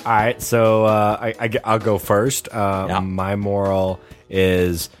All right, so I'll go first. My moral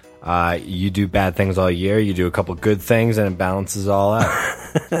is you do bad things all year, you do a couple good things, and it balances all out.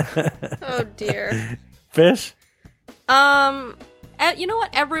 Oh dear. Fish. You know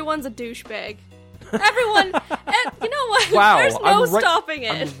what? Everyone's a douchebag. Everyone. You know what? Wow. There's no I'm right- stopping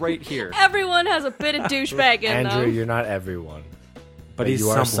it. I'm right here. Everyone has a bit of douchebag in Andrew, them. you're not everyone, But he's you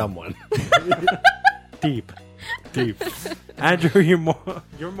are someone. someone. Deep. Andrew, your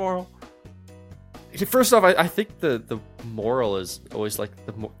moral. First off, I think the moral is always like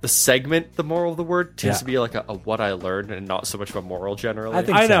the segment. The moral of the word tends Yeah. to be like a what I learned and not so much of a moral generally. I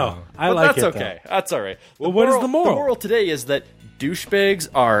think I so. know. I But like that's it. okay. That's all right. Well, what is the moral? The moral today is that douchebags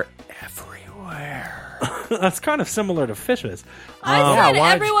are everywhere. That's kind of similar to fishes. I said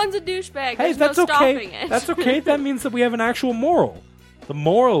why- everyone's a douchebag. Hey, There's that's no okay. stopping it. That's okay. That means that we have an actual moral. The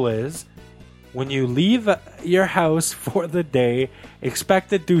moral is when you leave your house for the day, expect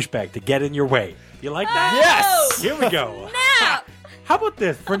the douchebag to get in your way. You like that? Yes! Here we go. Snap! How about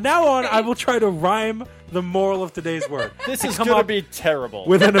this? From now on, I will try to rhyme the moral of today's word. This And is come going to up be terrible.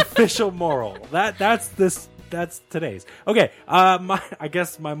 with an official moral. That's today's. Okay, I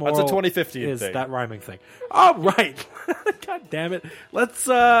guess my moral That's a 2015 is thing. that rhyming thing. All right. God damn it. Let's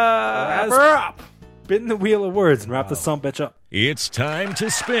wrap her up. Spin the wheel of words and wrap this sumbitch up. It's time to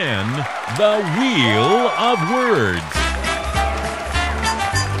spin the Wheel of Words.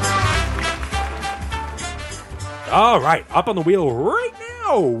 All right, up on the wheel right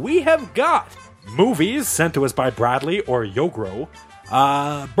now, we have got movies sent to us by Bradley or Yogro,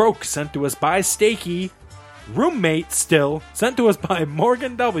 Broke sent to us by Stakey, Roommate still sent to us by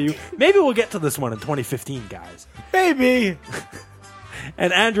Morgan W. Maybe we'll get to this one in 2015, guys. Baby!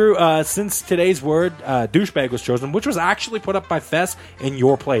 And Andrew, since today's word, douchebag was chosen, which was actually put up by Fess in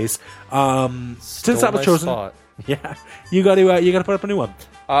your place. Since Stole that was my chosen, spot. yeah, you got to put up a new one.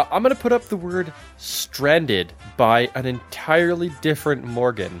 I'm going to put up the word stranded by an entirely different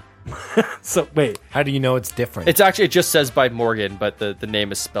Morgan. So wait, How do you know it's different? It just says by Morgan, but the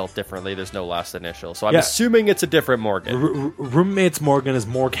name is spelled differently. There's no last initial. So I'm Yeah. assuming it's a different Morgan. Roommates Morgan is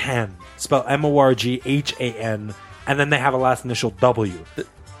Morghan, spelled Morghan, and then they have a last initial W.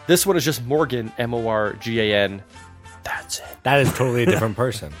 This one is just Morgan, Morgan. That's it. that is totally a different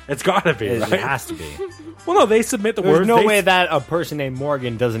person. It's got to be, It right? has to be. Well, no, they submit the There's words. no they- way that a person named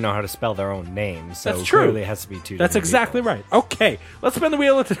Morgan doesn't know how to spell their own name. So That's true. Clearly it has to be two. That's different exactly people. right. Okay, let's spin the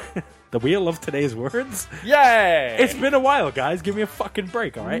wheel of the wheel of today's words. Yay! It's been a while, guys. Give me a fucking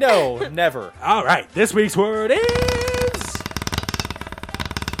break, all right? No, never. All right, this week's word is...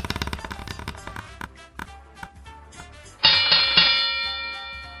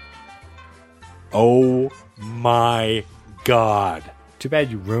 Oh my God. Too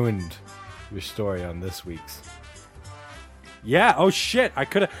bad you ruined your story on this week's. Yeah, oh shit, I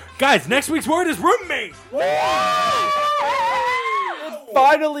could have... Guys, next week's word is roommate!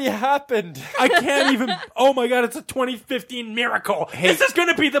 Finally happened. I can't even... Oh my God, it's a 2015 miracle. This is going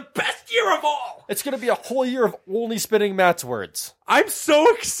to be the best year of all. It's going to be a whole year of only spinning Matt's words. I'm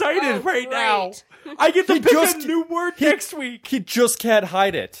so excited Oh, right now. great. I get to He pick just- a new word next week. He just can't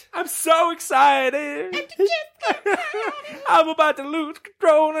hide it. I'm so excited. I'm about to lose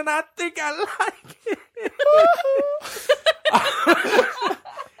control, and I think I like it.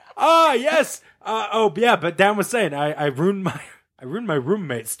 Yes. Yeah. But Dan was saying I ruined my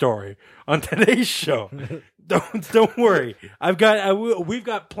roommate story on today's show. Don't worry. We've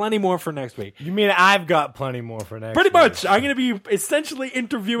got plenty more for next week. You mean I've got plenty more for next Pretty week. much. I'm going to be essentially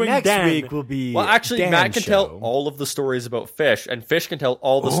interviewing Next Dan. week will be Well, actually, Dan's Matt can tell show. all of the stories about Fish, and Fish can tell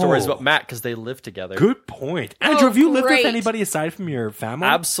all the stories Oh. about Matt because they live together. Good point. Andrew, have you lived with great. anybody aside from your family?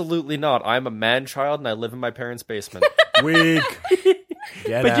 Absolutely not. I'm a man-child, and I live in my parents' basement. Week.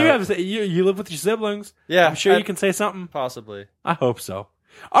 Get But out. you live with your siblings. Yeah, I'm sure you and- can say something. Possibly. I hope so.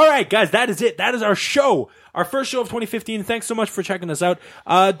 All right, guys, that is it. That is our show. Our first show of 2015. Thanks so much for checking us out.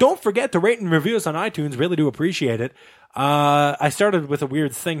 Don't forget to rate and review us on iTunes. Really do appreciate it. I started with a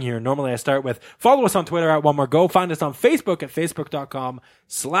weird thing here. Normally I start with follow us on Twitter at OneMoreGo. Find us on Facebook at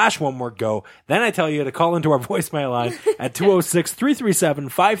facebook.com/OneMoreGo. Then I tell you to call into our voicemail line at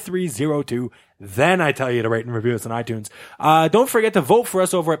 206-337-5302. Then I tell you to rate and review us on iTunes. Don't forget to vote for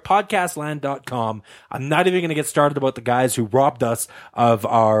us over at podcastland.com. I'm not even going to get started about the guys who robbed us of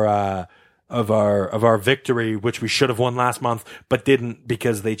our victory, which we should have won last month, but didn't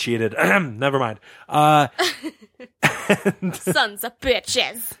because they cheated. Never mind. Sons of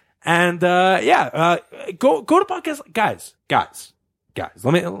bitches. And go to podcast, guys.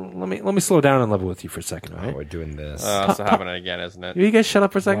 Let me slow down and level with you for a second, all Oh, right? we're doing this. It's happening again, isn't it? You guys shut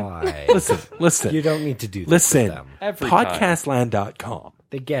up for a second. Why? Listen. You don't need to do this Listen. with them. Every time. Podcastland.com.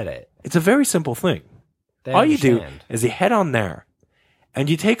 They get it. It's a very simple thing. They All you do understand. is you head on there and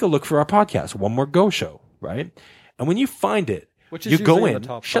you take a look for our podcast, One More Go Show, right? And when you find it, Which is you go usually in in. the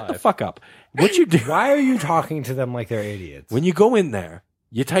top Shut the 5. fuck up. What you do Why are you talking to them like they're idiots? when you go in there,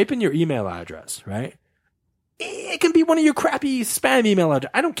 you type in your email address, right? It can be one of your crappy spam email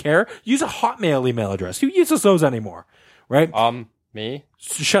address. I don't care. Use a Hotmail email address. Who uses those anymore, right? Me?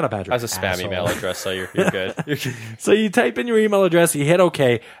 Shut up, Andrew. As a spam email address, so you're good. You're good. So you type in your email address, you hit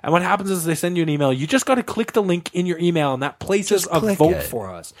OK, and what happens is they send you an email. You just got to click the link in your email, and that places a click vote it. for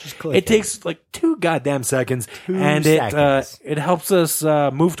us. Just click it takes like 2 goddamn seconds, and seconds. it helps us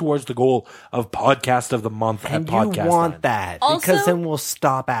move towards the goal of podcast of the month And at you Podcast want Land. that Also- because then we'll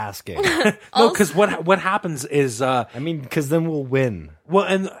stop asking. No, because what happens is I mean, because then we'll win. well,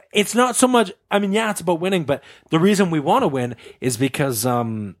 and it's not so much. I mean, yeah, it's about winning, but the reason we want to win is because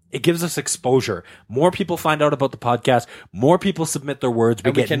it gives us exposure. More people find out about the podcast. More people submit their words. We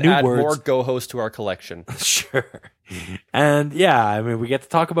And we get can new add words. more Go hosts to our collection. Sure. And yeah, I mean, we get to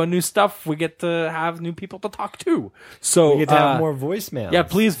talk about new stuff. We get to have new people to talk to. So We get to have more voicemails. Yeah,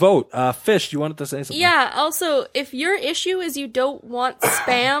 please vote. Fish, you wanted to say something? Yeah, also, if your issue is you don't want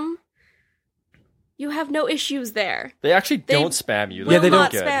spam, you have no issues there. They actually They don't spam you. will Yeah, they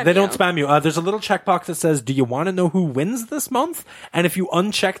not don't. spam They don't you. spam you. There's a little checkbox that says, "Do you want to know who wins this month?" And if you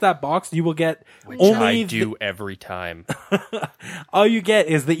uncheck that box, you will get only I do every time. all you get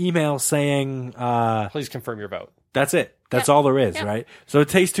is the email saying, Please confirm your vote. "That's it. That's Yeah. all there is." Yeah. Right. So it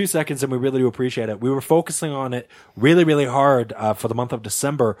takes 2 seconds, and we really do appreciate it. We were focusing on it really, really hard for the month of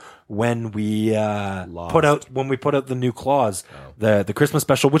December when we put out the new clause, the Christmas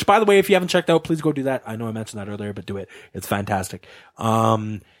special. Which, by the way, if you haven't checked out, please go do that. I know I mentioned that earlier, but do it. It's fantastic.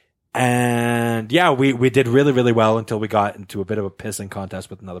 And yeah, we did really, really well until we got into a bit of a pissing contest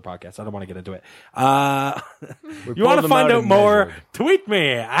with another podcast. I don't want to get into it. You want to find out more? Tweet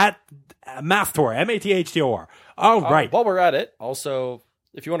me at Mathtor, MATHTOR. All right. While we're at it, also,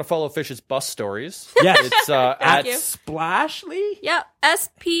 if you want to follow Fish's bus stories, Yes. it's At Thank you. Splashly? Yeah,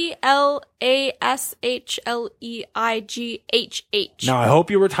 SPLASHLEIGHH. Now, I hope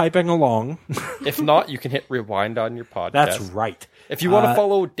you were typing along. if not, you can hit rewind on your podcast. That's right. If you want to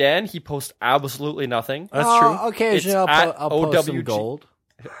follow Dan, he posts absolutely nothing. That's true. Occasionally, It's I'll, at I'll post some OWG. gold.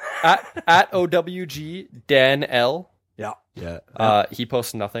 at OWG Dan L. Yeah. Yeah. He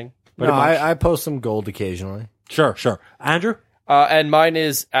posts nothing. No, I post some gold occasionally. Sure. Andrew? And mine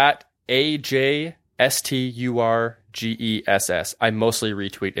is at AJSTURGESS. I mostly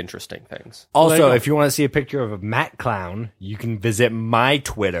retweet interesting things. Also, if you want to see a picture of a Matt Clown, you can visit my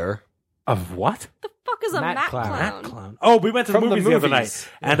Twitter. Of what? The fuck is a Matt Matt Clown. Clown? Matt Clown. Oh, we went to the From the movies the other movies.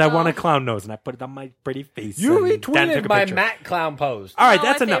 night, and I won a clown nose, and I put it on my pretty face. You and Dan took retweeted a my picture. Matt Clown post. All right, Oh,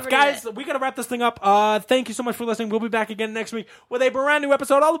 that's I enough. favorited Guys, it. we got to wrap this thing up. Thank you so much for listening. We'll be back again next week with a brand new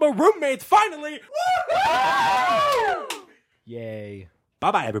episode all about roommates, finally. Woo-hoo! Yay.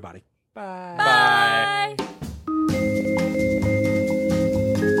 Bye-bye, everybody. Bye. Bye.